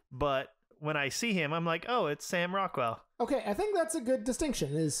 But when I see him, I'm like, oh, it's Sam Rockwell. Okay, I think that's a good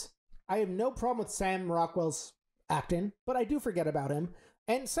distinction. Is I have no problem with Sam Rockwell's acting, but I do forget about him.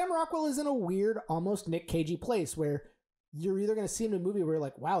 And Sam Rockwell is in a weird, almost Nick Cagey place where you're either going to see him in a movie where you're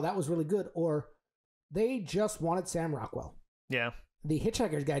like, wow, that was really good, or they just wanted Sam Rockwell. Yeah. The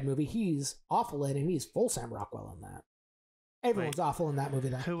Hitchhiker's Guide movie, he's awful in, and he's full Sam Rockwell in that. Everyone's awful in that movie,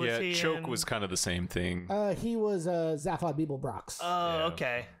 though. Who was he Choke in? was kind of the same thing. He was Zaphod Beeblebrox. Oh, Yeah.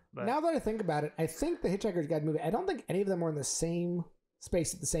 okay. But Now that I think about it, I think the Hitchhiker's Guide movie, I don't think any of them were in the same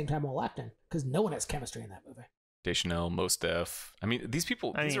space at the same time while acting, because no one has chemistry in that movie. Deschanel, Mos Def. I mean, these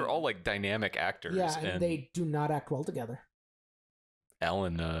people, these are all like dynamic actors. Yeah, and they do not act well together.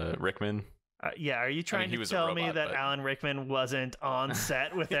 Alan Rickman. yeah, are you trying he to was a tell me robot, that but- Alan Rickman wasn't on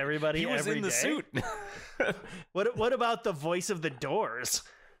set with everybody He was every in the day? suit. What about the voice of the Doors?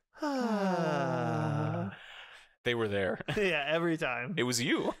 They were there. Yeah, every time. It was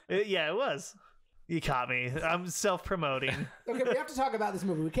you. Yeah, it was. You caught me. I'm self-promoting. Okay, we have to talk about this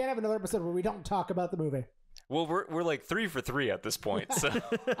movie. We can't have another episode where we don't talk about the movie. Well, we're like 3 for 3 at this point. So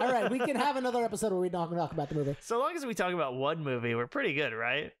All right, we can have another episode where we don't talk about the movie. So long as we talk about one movie, we're pretty good,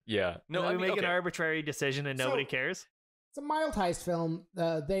 right? yeah, no, And I we mean, make an okay. arbitrary decision and nobody cares. It's a mild heist film.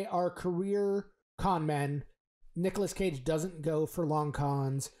 They are career con men. Nicolas Cage doesn't go for long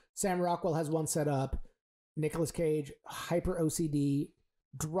cons. Sam Rockwell has one set up. Nicolas Cage, hyper OCD,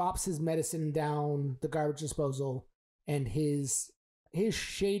 drops his medicine down the garbage disposal, and his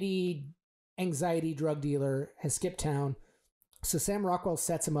shady anxiety drug dealer has skipped town. So Sam Rockwell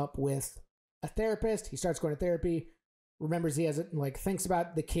sets him up with a therapist. He starts going to therapy, remembers he hasn't, like, thinks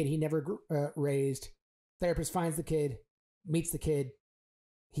about the kid he never raised. Therapist finds the kid, meets the kid,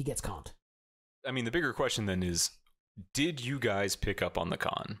 he gets conned. I mean, the bigger question then is, did you guys pick up on the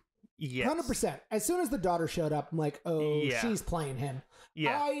con? Yes. 100%. As soon as the daughter showed up, I'm like, oh, Yeah. she's playing him.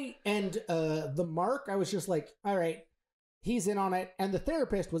 Yeah. The Mark, I was just like, all right, he's in on it. And the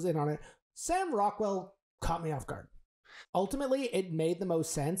therapist was in on it. Sam Rockwell caught me off guard. Ultimately, it made the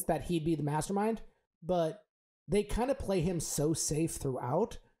most sense that he'd be the mastermind, but they kind of play him so safe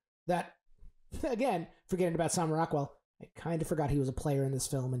throughout that, again, forgetting about Sam Rockwell, I kind of forgot he was a player in this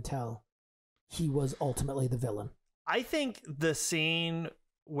film until he was ultimately the villain. I think the scene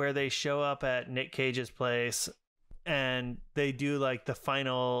where they show up at Nick Cage's place and they do like the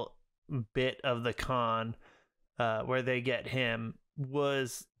final bit of the con where they get him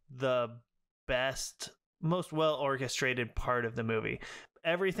was the best, most well orchestrated part of the movie.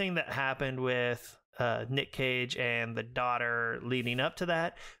 Everything that happened with Nick Cage and the daughter leading up to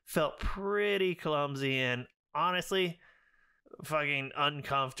that felt pretty clumsy and honestly fucking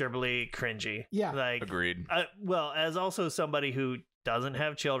uncomfortably cringy. Yeah. Like, Agreed. Well, as also somebody who doesn't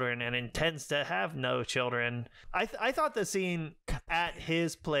have children and intends to have no children, I thought the scene at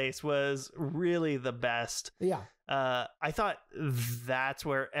his place was really the best. Yeah. I thought that's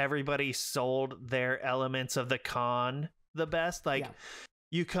where everybody sold their elements of the con the best. Like,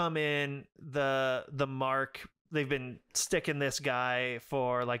 you come in, the mark, they've been sticking this guy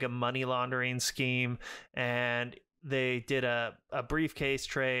for like a money laundering scheme, and they did a briefcase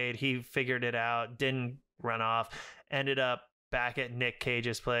trade. He figured it out, didn't run off, ended up back at Nick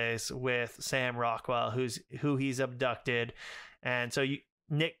Cage's place with Sam Rockwell, who he's abducted. And so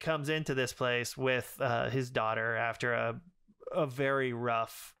Nick comes into this place with his daughter after a very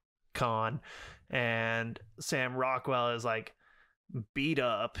rough con, and Sam Rockwell is like beat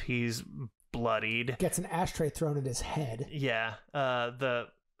up. He's bloodied. Gets an ashtray thrown at his head. Yeah.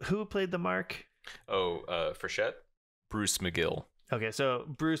 Who played the mark? Frechette? Bruce McGill. Okay, so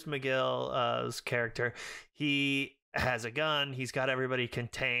Bruce McGill's character, he has a gun. He's got everybody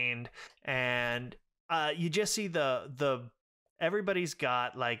contained, and you just see the everybody's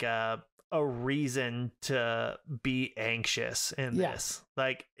got like a reason to be anxious in this.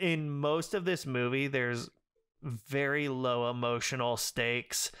 Like, in most of this movie, there's very low emotional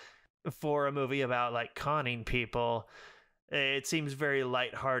stakes for a movie about like conning people. It seems very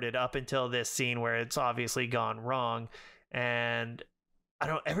lighthearted up until this scene where it's obviously gone wrong. And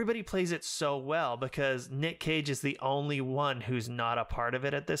everybody plays it so well because Nick Cage is the only one who's not a part of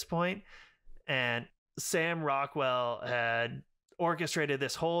it at this point. And Sam Rockwell had orchestrated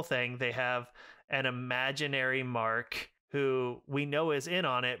this whole thing. They have an imaginary Mark who we know is in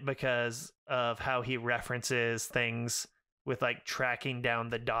on it because of how he references things with like tracking down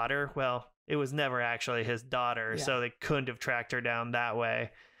the daughter. Well, it was never actually his daughter, so they couldn't have tracked her down that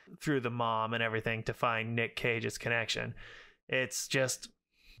way through the mom and everything to find Nick Cage's connection. It's just,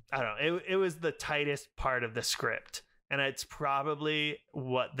 I don't know. It was the tightest part of the script, and it's probably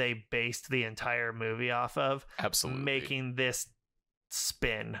what they based the entire movie off of. Absolutely. Making this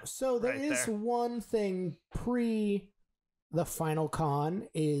spin. So there is one thing pre the final con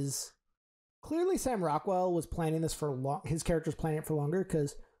is clearly Sam Rockwell was planning this for long. His character's planning it for longer,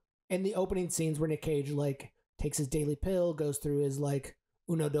 because in the opening scenes where Nick Cage like takes his daily pill, goes through his like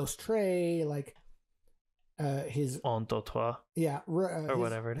uno dos tres, like his un deux trois, or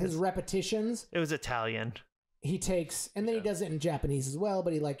whatever it is. His repetitions. It was Italian. He takes, and then he does it in Japanese as well.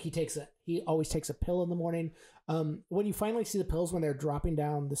 But he always takes a pill in the morning. When you finally see the pills when they're dropping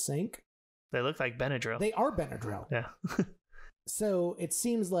down the sink, they look like Benadryl. They are Benadryl. Yeah. So it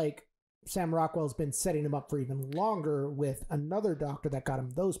seems like Sam Rockwell's been setting him up for even longer with another doctor that got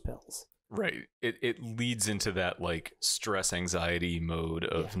him those pills. Right. It leads into that like stress anxiety mode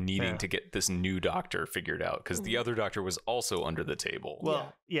of needing to get this new doctor figured out, because the other doctor was also under the table.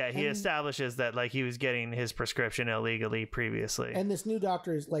 Well, he establishes that like he was getting his prescription illegally previously. And this new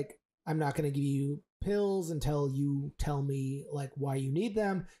doctor is like, I'm not going to give you pills until you tell me like why you need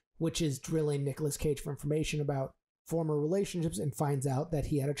them, which is drilling Nicolas Cage for information about former relationships, and finds out that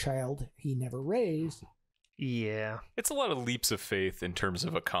he had a child he never raised. Yeah. It's a lot of leaps of faith in terms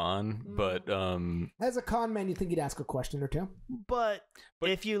of a con, but as a con man, you think you'd ask a question or two. But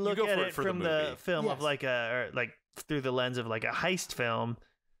if you look at it from the film Yes. of like through the lens of like a heist film,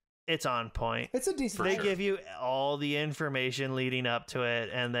 it's on point. It's a decent. They give you all the information leading up to it,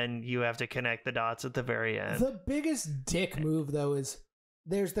 and then you have to connect the dots at the very end. The biggest dick move though is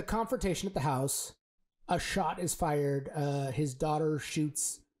there's the confrontation at the house. A shot is fired. His daughter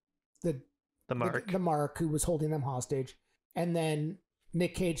shoots the Mark who was holding them hostage, and then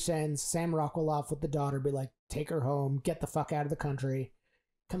Nick Cage sends Sam Rockwell off with the daughter, be like, take her home, get the fuck out of the country.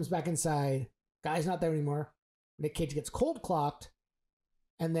 Comes back inside, guy's not there anymore. Nick Cage gets cold clocked,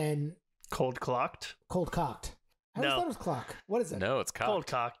 and then cold cocked. I always thought it was clock. What is it? No, it's cocked.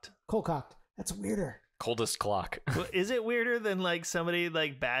 Cold cocked. That's weirder. Coldest clock. Well, is it weirder than like somebody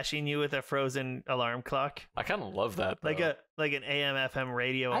like bashing you with a frozen alarm clock? I kind of love that, though. Like an AM/FM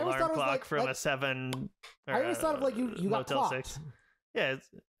radio alarm clock from a 7. I always thought of like you got Motel clocked. 6.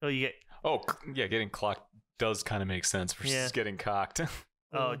 Yeah. Getting clocked does kind of make sense versus getting cocked.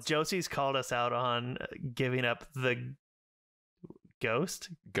 Josie's called us out on giving up the ghost?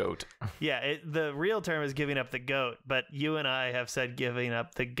 Goat. Yeah, the real term is giving up the goat, but you and I have said giving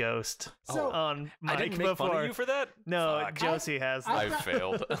up the ghost So- on I Mike didn't make before. fun of you for that? No, Fuck. Josie has. I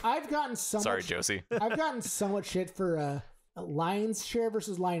failed. I've gotten so Sorry, much. Josie. I've gotten so much shit for lion's share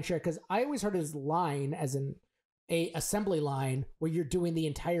versus lion share because I always heard it as line as in a assembly line where you're doing the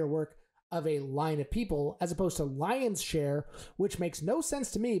entire work of a line of people as opposed to lion's share, which makes no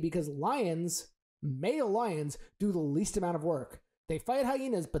sense to me because male lions, do the least amount of work. They fight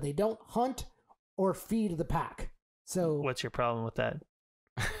hyenas, but they don't hunt or feed the pack. So What's your problem with that?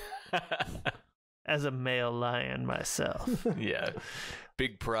 As a male lion myself. Yeah.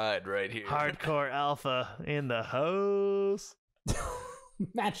 Big pride right here. Hardcore alpha in the house.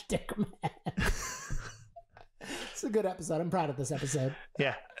 Matchstick Man. It's a good episode. I'm proud of this episode.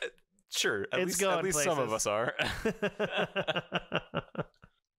 Yeah. Sure. At It's least some of places. us are.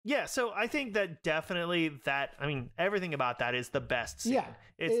 Yeah, so I think that definitely everything about that is the best scene. Yeah.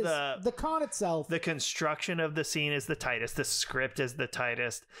 It's is the con itself. the construction of the scene is the tightest. The script is the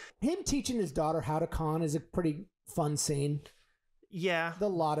tightest. Him teaching his daughter how to con is a pretty fun scene. Yeah. The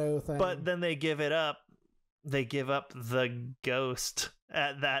lotto thing. But then they give it up. They give up the ghost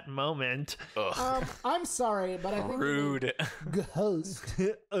at that moment. Ugh. I'm sorry, but I think Rude. ghost.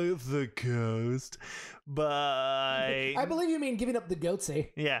 The ghost. But I believe you mean giving up the goatsy.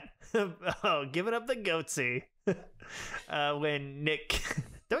 yeah. Oh, giving up the goatsy. When Nick,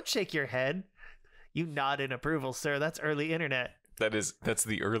 don't shake your head. You nod in approval, sir. That's early internet. That's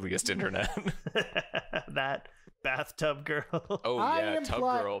the earliest internet. That bathtub girl. Oh I yeah, Tub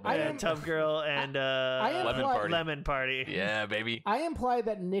imply- Girl, I man. And Tub Girl and Lemon Party. Lemon Party. Yeah, baby. I imply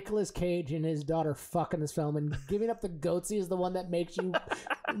that Nicolas Cage and his daughter fuck in this film, and giving up the goatsy is the one that makes you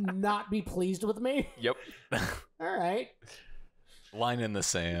not be pleased with me. Yep. All right. Line in the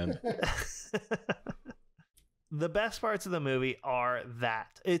sand. The best parts of the movie are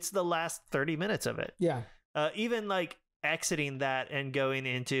that. It's the last 30 minutes of it. Yeah. Even like exiting that and going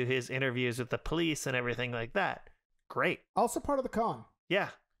into his interviews with the police and everything like that. Great. Also part of the con. Yeah.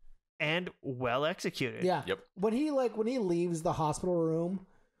 And well executed. Yeah. Yep. When he leaves the hospital room,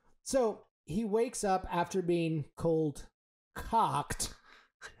 so he wakes up after being cold cocked.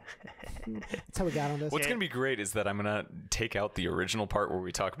 That's how we got on this. What's going to be great is that I'm going to take out the original part where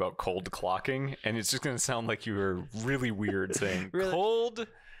we talk about cold clocking, and it's just going to sound like you were really weird saying Really? cold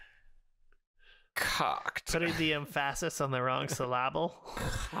cocked. Putting the emphasis on the wrong syllable.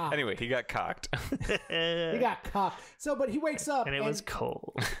 Cocked. Anyway, he got cocked. He got cocked. So, but he wakes up and it was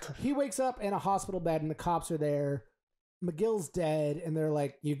cold. he wakes up in a hospital bed, and the cops are there. McGill's dead, and they're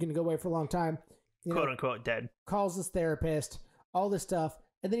like, "You can go away for a long time." You Quote know, unquote dead. calls his therapist, all this stuff,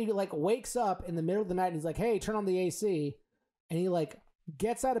 and then he like wakes up in the middle of the night, and he's like, "Hey, turn on the AC," and he like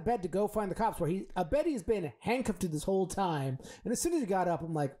gets out of bed to go find the cops. Where I bet he's been handcuffed to this whole time. And as soon as he got up,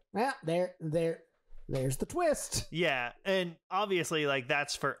 I'm like, there's the twist. Yeah. And obviously, like,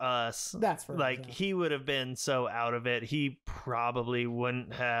 that's for us. That's for like, us, yeah. he would have been so out of it. He probably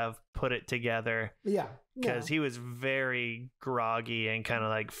wouldn't have put it together Yeah, because he was very groggy and kind of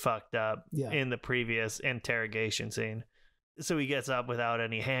like fucked up Yeah. in the previous interrogation scene. So he gets up without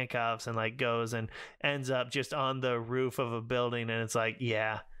any handcuffs and like goes and ends up just on the roof of a building. And it's like,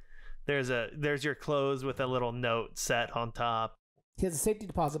 yeah, there's your clothes with a little note set on top. He has a safety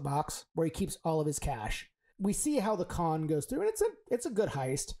deposit box where he keeps all of his cash. We see how the con goes through, and it's a good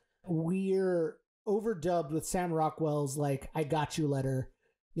heist. We're overdubbed with Sam Rockwell's like "I got you" letter.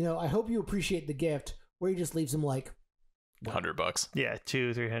 You know, I hope you appreciate the gift. Where he just leaves him like $100. Yeah,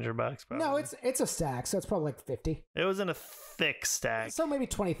 $200-300 probably. no, it's a stack, so it's probably like 50. It wasn't a thick stack. So maybe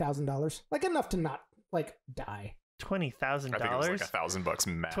 $20,000, like enough to not like die. $20,000. I think it was like $1,000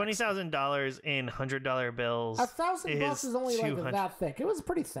 max. $20,000 in $100 bills. $1,000 is only like 200. that thick. It was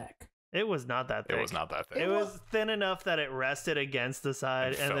pretty thick. It was not that thick. It was not that thick. It was thin enough that it rested against the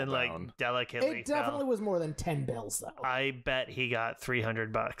side It and fell then like down. delicately It definitely fell. was more than 10 bills though. I bet he got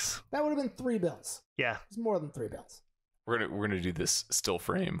 $300. That would have been 3 bills. Yeah. It's more than 3 bills. We're gonna do this still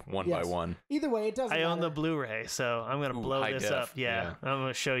frame one by Yes. one. Either way, it doesn't I own matter. the Bluray, so I'm gonna Ooh, blow high this def, up. Yeah, yeah. I'm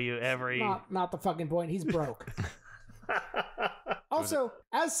gonna show you every. Not the fucking point. He's broke. Also,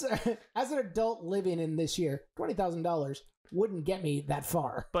 as an adult living in this year, $20,000 wouldn't get me that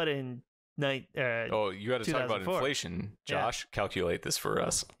far. But in night, Oh, you got to talk about 2004. inflation, Yeah. Josh. Calculate this for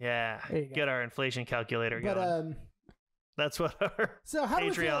us. yeah, There you go. get our inflation calculator But going. That's what our so how do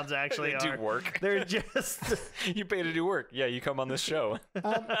we feel? Patreons actually They are. do work. They're just You pay to do work. Yeah, you come on this show.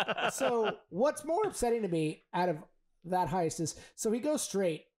 So what's more upsetting to me out of that heist is so he goes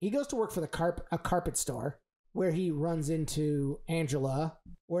to work for a carpet store where he runs into Angela,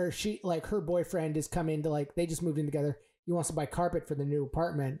 where she like her boyfriend is coming to like they just moved in together. he wants to buy carpet for the new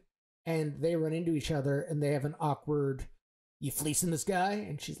apartment, and they run into each other, and they have an awkward, "You fleecing this guy?"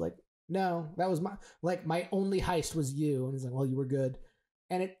 And she's like, "No, that was my only heist was you." And he's like, "Well, you were good."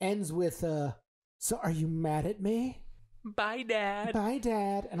 And it ends with, "So are you mad at me?" Bye, Dad. Bye,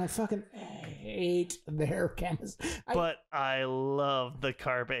 Dad. And I fucking hate their cameras. But I love the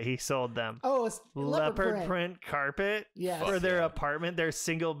carpet he sold them. Oh, it's leopard print carpet for their apartment, their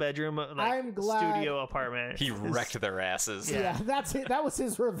single bedroom I'm glad studio apartment. He wrecked their asses. Yeah, that's it. That was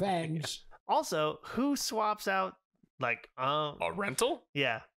his revenge. Also, who swaps out a rental?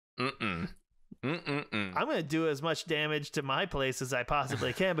 Yeah. I'm gonna do as much damage to my place as I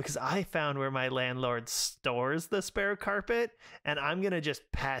possibly can because I found where my landlord stores the spare carpet, and I'm gonna just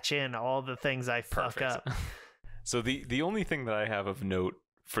patch in all the things I fuck up. So the only thing that I have of note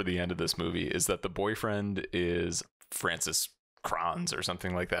for the end of this movie is that the boyfriend is Francis Kranz or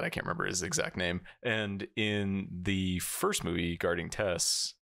something like that. I can't remember his exact name. And in the first movie, Guarding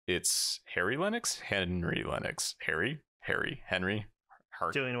Tess, it's Henry Lennox, Henry,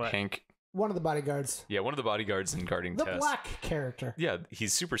 Doing what? Hank. One of the bodyguards. Yeah, one of the bodyguards in Guarding Tess. The black character. Yeah,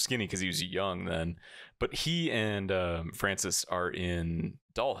 he's super skinny because he was young then. But he and Francis are in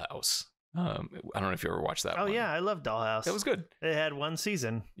Dollhouse. I don't know if you ever watched that one. Oh, yeah, I love Dollhouse. It was good. It had one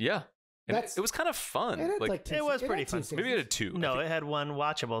season. Yeah. And it was kind of fun. It was pretty fun. Maybe it had two. No, it had one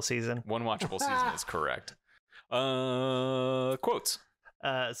watchable season. One watchable season is correct. Quotes.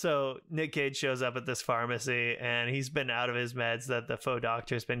 So Nick Cage shows up at this pharmacy, and he's been out of his meds that the faux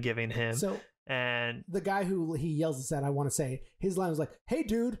doctor's been giving him. So, and the guy who he yells at, I want to say, his line was like, "Hey,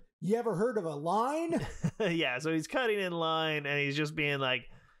 dude, you ever heard of a line?" Yeah, so he's cutting in line, and he's just being like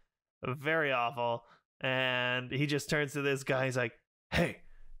very awful. And he just turns to this guy. He's like, "Hey,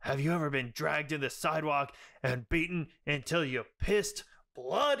 have you ever been dragged in the sidewalk and beaten until you pissed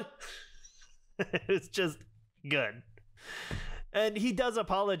blood?" It's just good. And he does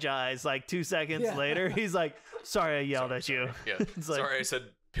apologize 2 seconds later. He's like, "Sorry, I yelled at you." Yeah. Sorry, I said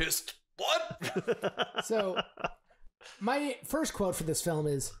pissed blood. So my first quote for this film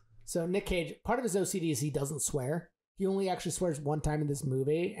is, so Nick Cage, part of his OCD is he doesn't swear. He only actually swears one time in this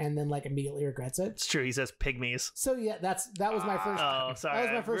movie and then immediately regrets it. It's true. He says pygmies. So yeah, that was my first. Oh, sorry.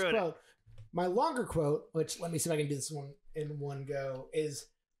 That was my first quote. My longer quote, which let me see if I can do this one in one go, is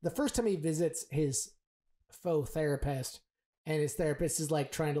the first time he visits his faux therapist. And his therapist is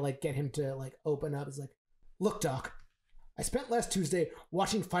trying to get him to open up. He's like, "Look, Doc, I spent last Tuesday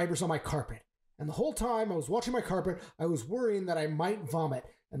watching fibers on my carpet. And the whole time I was watching my carpet, I was worrying that I might vomit.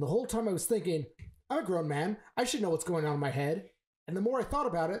 And the whole time I was thinking, I'm a grown man. I should know what's going on in my head. And the more I thought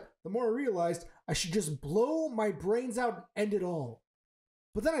about it, the more I realized I should just blow my brains out and end it all.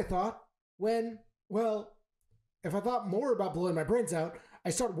 But then I thought, if I thought more about blowing my brains out, I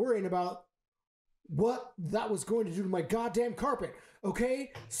started worrying about what that was going to do to my goddamn carpet.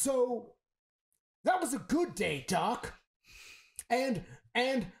 Okay, so that was a good day, Doc. And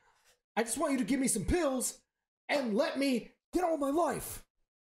I just want you to give me some pills and let me get on with my life."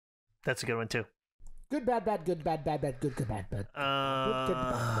 That's a good one too. Good, bad, bad, good, bad, bad, bad, good, bad, bad. Good, bad,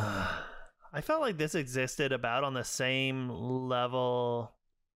 bad. I felt like this existed about on the same level,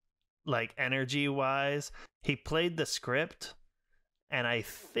 energy wise. He played the script. And I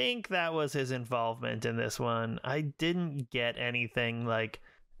think that was his involvement in this one. I didn't get anything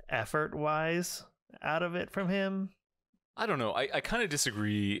effort-wise out of it from him. I don't know. I kind of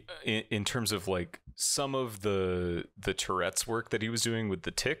disagree in terms of some of the Tourette's work that he was doing with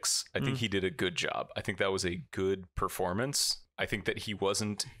the tics. I think he did a good job. I think that was a good performance. I think that he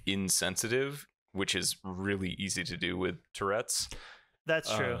wasn't insensitive, which is really easy to do with Tourette's.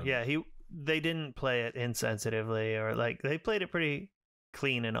 That's true. Yeah, they didn't play it insensitively, or they played it pretty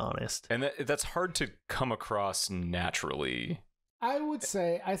clean and honest. And that's hard to come across naturally. I would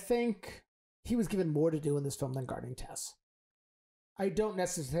say, I think he was given more to do in this film than Guarding Tess. I don't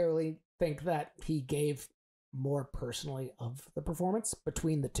necessarily think that he gave more personally of the performance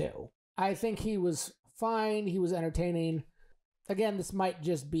between the two. I think he was fine. He was entertaining. Again, this might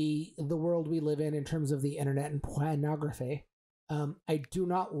just be the world we live in terms of the internet and pornography. I do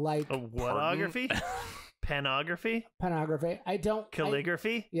not like... Whatography? Panography? Panography. I don't...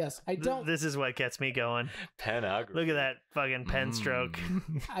 Calligraphy? Yes, I don't... This is what gets me going. Panography. Look at that fucking pen stroke.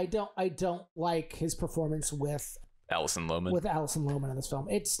 I don't like his performance with Alison Lohman. With Alison Lohman in this film.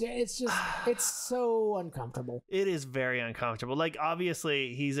 It's just... it's so uncomfortable. It is very uncomfortable.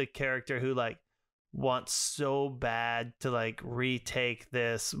 Obviously, he's a character who, wants so bad to, retake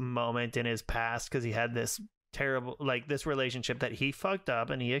this moment in his past because he had this terrible, this relationship that he fucked up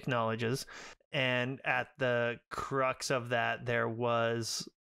and he acknowledges. And at the crux of that, there was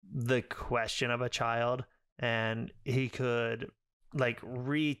the question of a child and he could like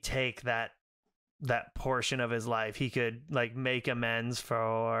retake that portion of his life. He could like make amends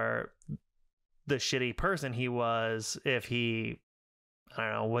for the shitty person he was if he, I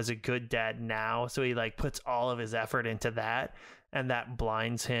don't know, was a good dad now. So he like puts all of his effort into that, and that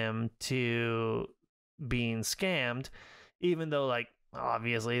blinds him to being scammed, even though like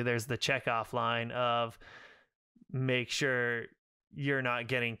obviously there's the checkoff line of make sure you're not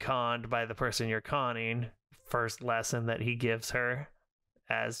getting conned by the person you're conning. First lesson that he gives her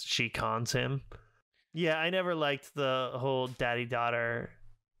as she cons him. Yeah, I never liked the whole daddy-daughter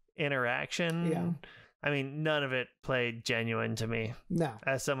interaction. Yeah. I mean, none of it played genuine to me. No.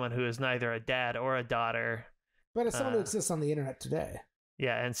 As someone who is neither a dad or a daughter. But as someone who exists on the internet today.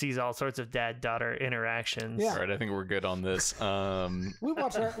 Yeah, and sees all sorts of dad-daughter interactions. Yeah. All right, I think we're good on this.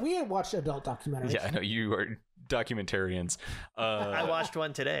 We had watched adult documentaries. Yeah, I know you are documentarians. I watched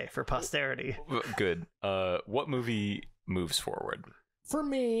one today for posterity. Good. What movie moves forward? For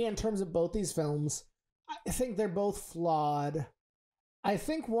me, in terms of both these films, I think they're both flawed. I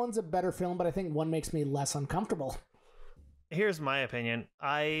think one's a better film, but I think one makes me less uncomfortable. Here's my opinion.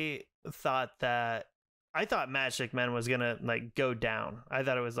 I thought Matchstick Men was gonna like go down. I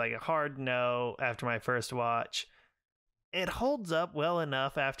thought it was like a hard no after my first watch. It holds up well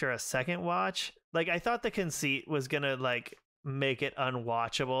enough after a second watch. Like I thought the conceit was gonna like make it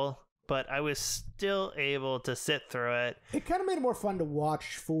unwatchable, but I was still able to sit through it. It kind of made it more fun to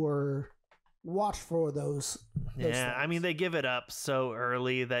watch for those Yeah, things. I mean they give it up so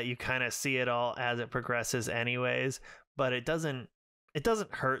early that you kind of see it all as it progresses anyways, but it doesn't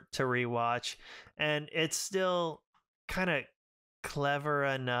hurt to rewatch, and it's still kind of clever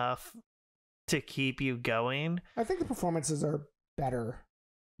enough to keep you going. I think the performances are better.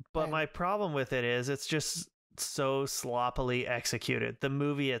 But my problem with it is it's just so sloppily executed. The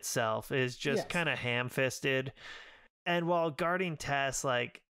movie itself is just kind of ham-fisted. And while guarding Tess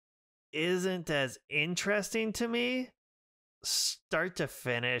like isn't as interesting to me, start to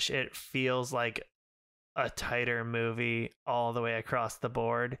finish it feels like a tighter movie all the way across the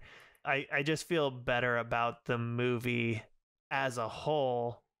board. I just feel better about the movie as a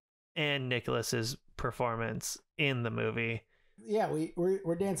whole and Nicholas's performance in the movie. Yeah,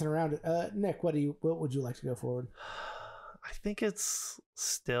 we're dancing around it. Nick, what would you like to go forward? I think it's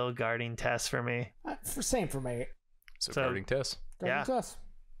still guarding Tess for me. Same for me. So guarding Tess. Guarding Tess.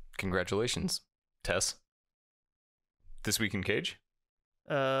 Congratulations, Tess. This week in Cage?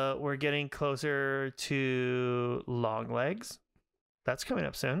 We're getting closer to Longlegs. That's coming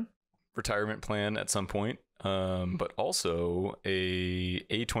up soon. Retirement plan at some point. But also a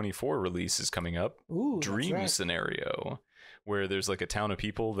A24 release is coming up. Ooh, Dream that's right. Scenario, where there's like a town of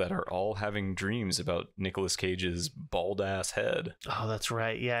people that are all having dreams about Nicolas Cage's bald ass head. Oh, that's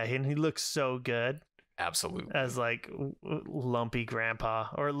right. Yeah, and he looks so good Absolutely. as like lumpy grandpa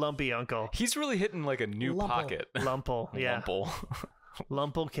or lumpy uncle. He's really hitting like a new Lumple. pocket. Lumple, yeah. Lumple.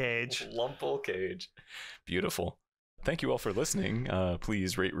 Lumple Cage. Lumple Cage. Beautiful. Thank you all for listening.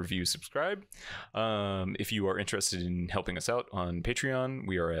 Please rate, review, subscribe. If you are interested in helping us out on Patreon,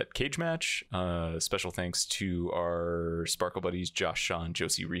 we are at Cage Match. Special thanks to our Sparkle buddies, Josh, Sean,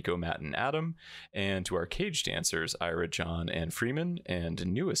 Josie, Rico, Matt, and Adam, and to our cage dancers, Ira, John, and Freeman, and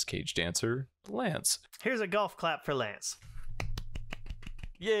newest cage dancer, Lance. Here's a golf clap for Lance.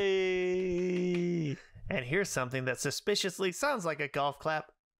 Yay! And here's something that suspiciously sounds like a golf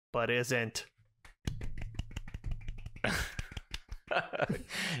clap, but isn't.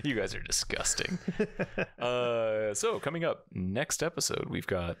 You guys are disgusting. So coming up next episode, we've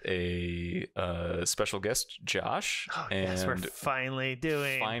got a special guest, Josh, And yes, we're and finally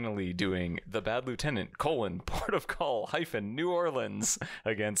doing The Bad Lieutenant, Port of Call - New Orleans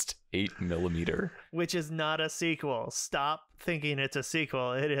against 8mm. which is not a sequel. Stop thinking it's a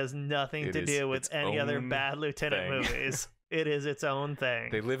sequel. It has nothing It to is do with its any other own Bad Lieutenant thing. movies. It is its own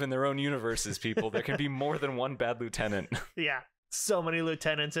thing. They live in their own universes, people. There can be more than one Bad Lieutenant. Yeah. So many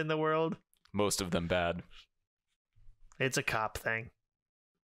lieutenants in the world. Most of them bad. It's a cop thing.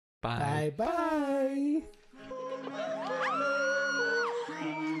 Bye. Bye.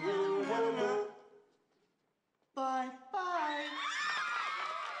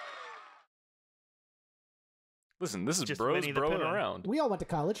 Listen, this is Just bros Winnie the broing Pooh. around. We all went to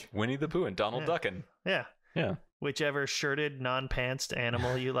college. Winnie the Pooh and Donald Yeah. Duckin. Yeah. Yeah. Whichever shirted, non-pantsed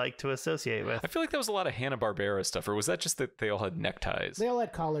animal you like to associate with. I feel like that was a lot of Hanna-Barbera stuff, or was that just that they all had neckties? They all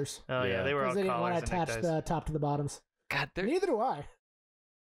had collars. Oh, yeah. Yeah. They were all Because they didn't want collars to and attach neckties. the top to the bottoms. God, they're... Neither do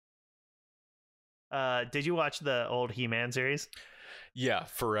I. Did you watch the old He-Man series? Yeah,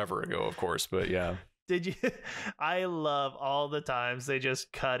 forever ago, of course, but yeah. Did you? I love all the times they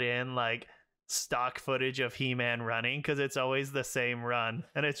just cut in like stock footage of He-Man running because it's always the same run,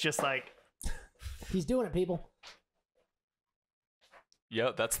 and it's just like He's doing it, people.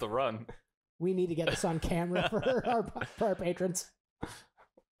 Yeah, that's the run. We need to get this on camera for our patrons.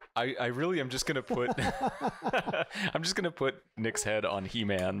 I really am just gonna put I'm just gonna put Nick's head on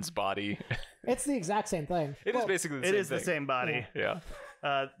He-Man's body. It's the exact same thing. It is basically the same thing. the same body. Yeah.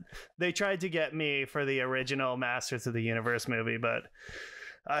 They tried to get me for the original Masters of the Universe movie, but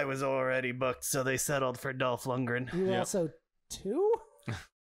I was already booked, so they settled for Dolph Lundgren. You Yep. also too?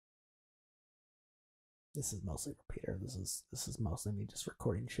 This is mostly for Peter. This is mostly me just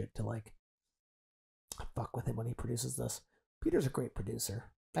recording shit to like fuck with him when he produces this. Peter's a great producer.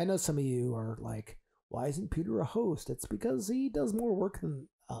 I know some of you are like, why isn't Peter a host? It's because he does more work than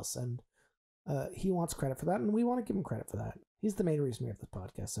us, and he wants credit for that, and we want to give him credit for that. He's the main reason we have this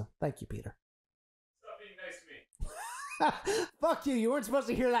podcast, so thank you, Peter. Stop being nice to me. Fuck you, you weren't supposed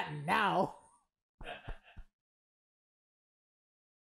to hear that now.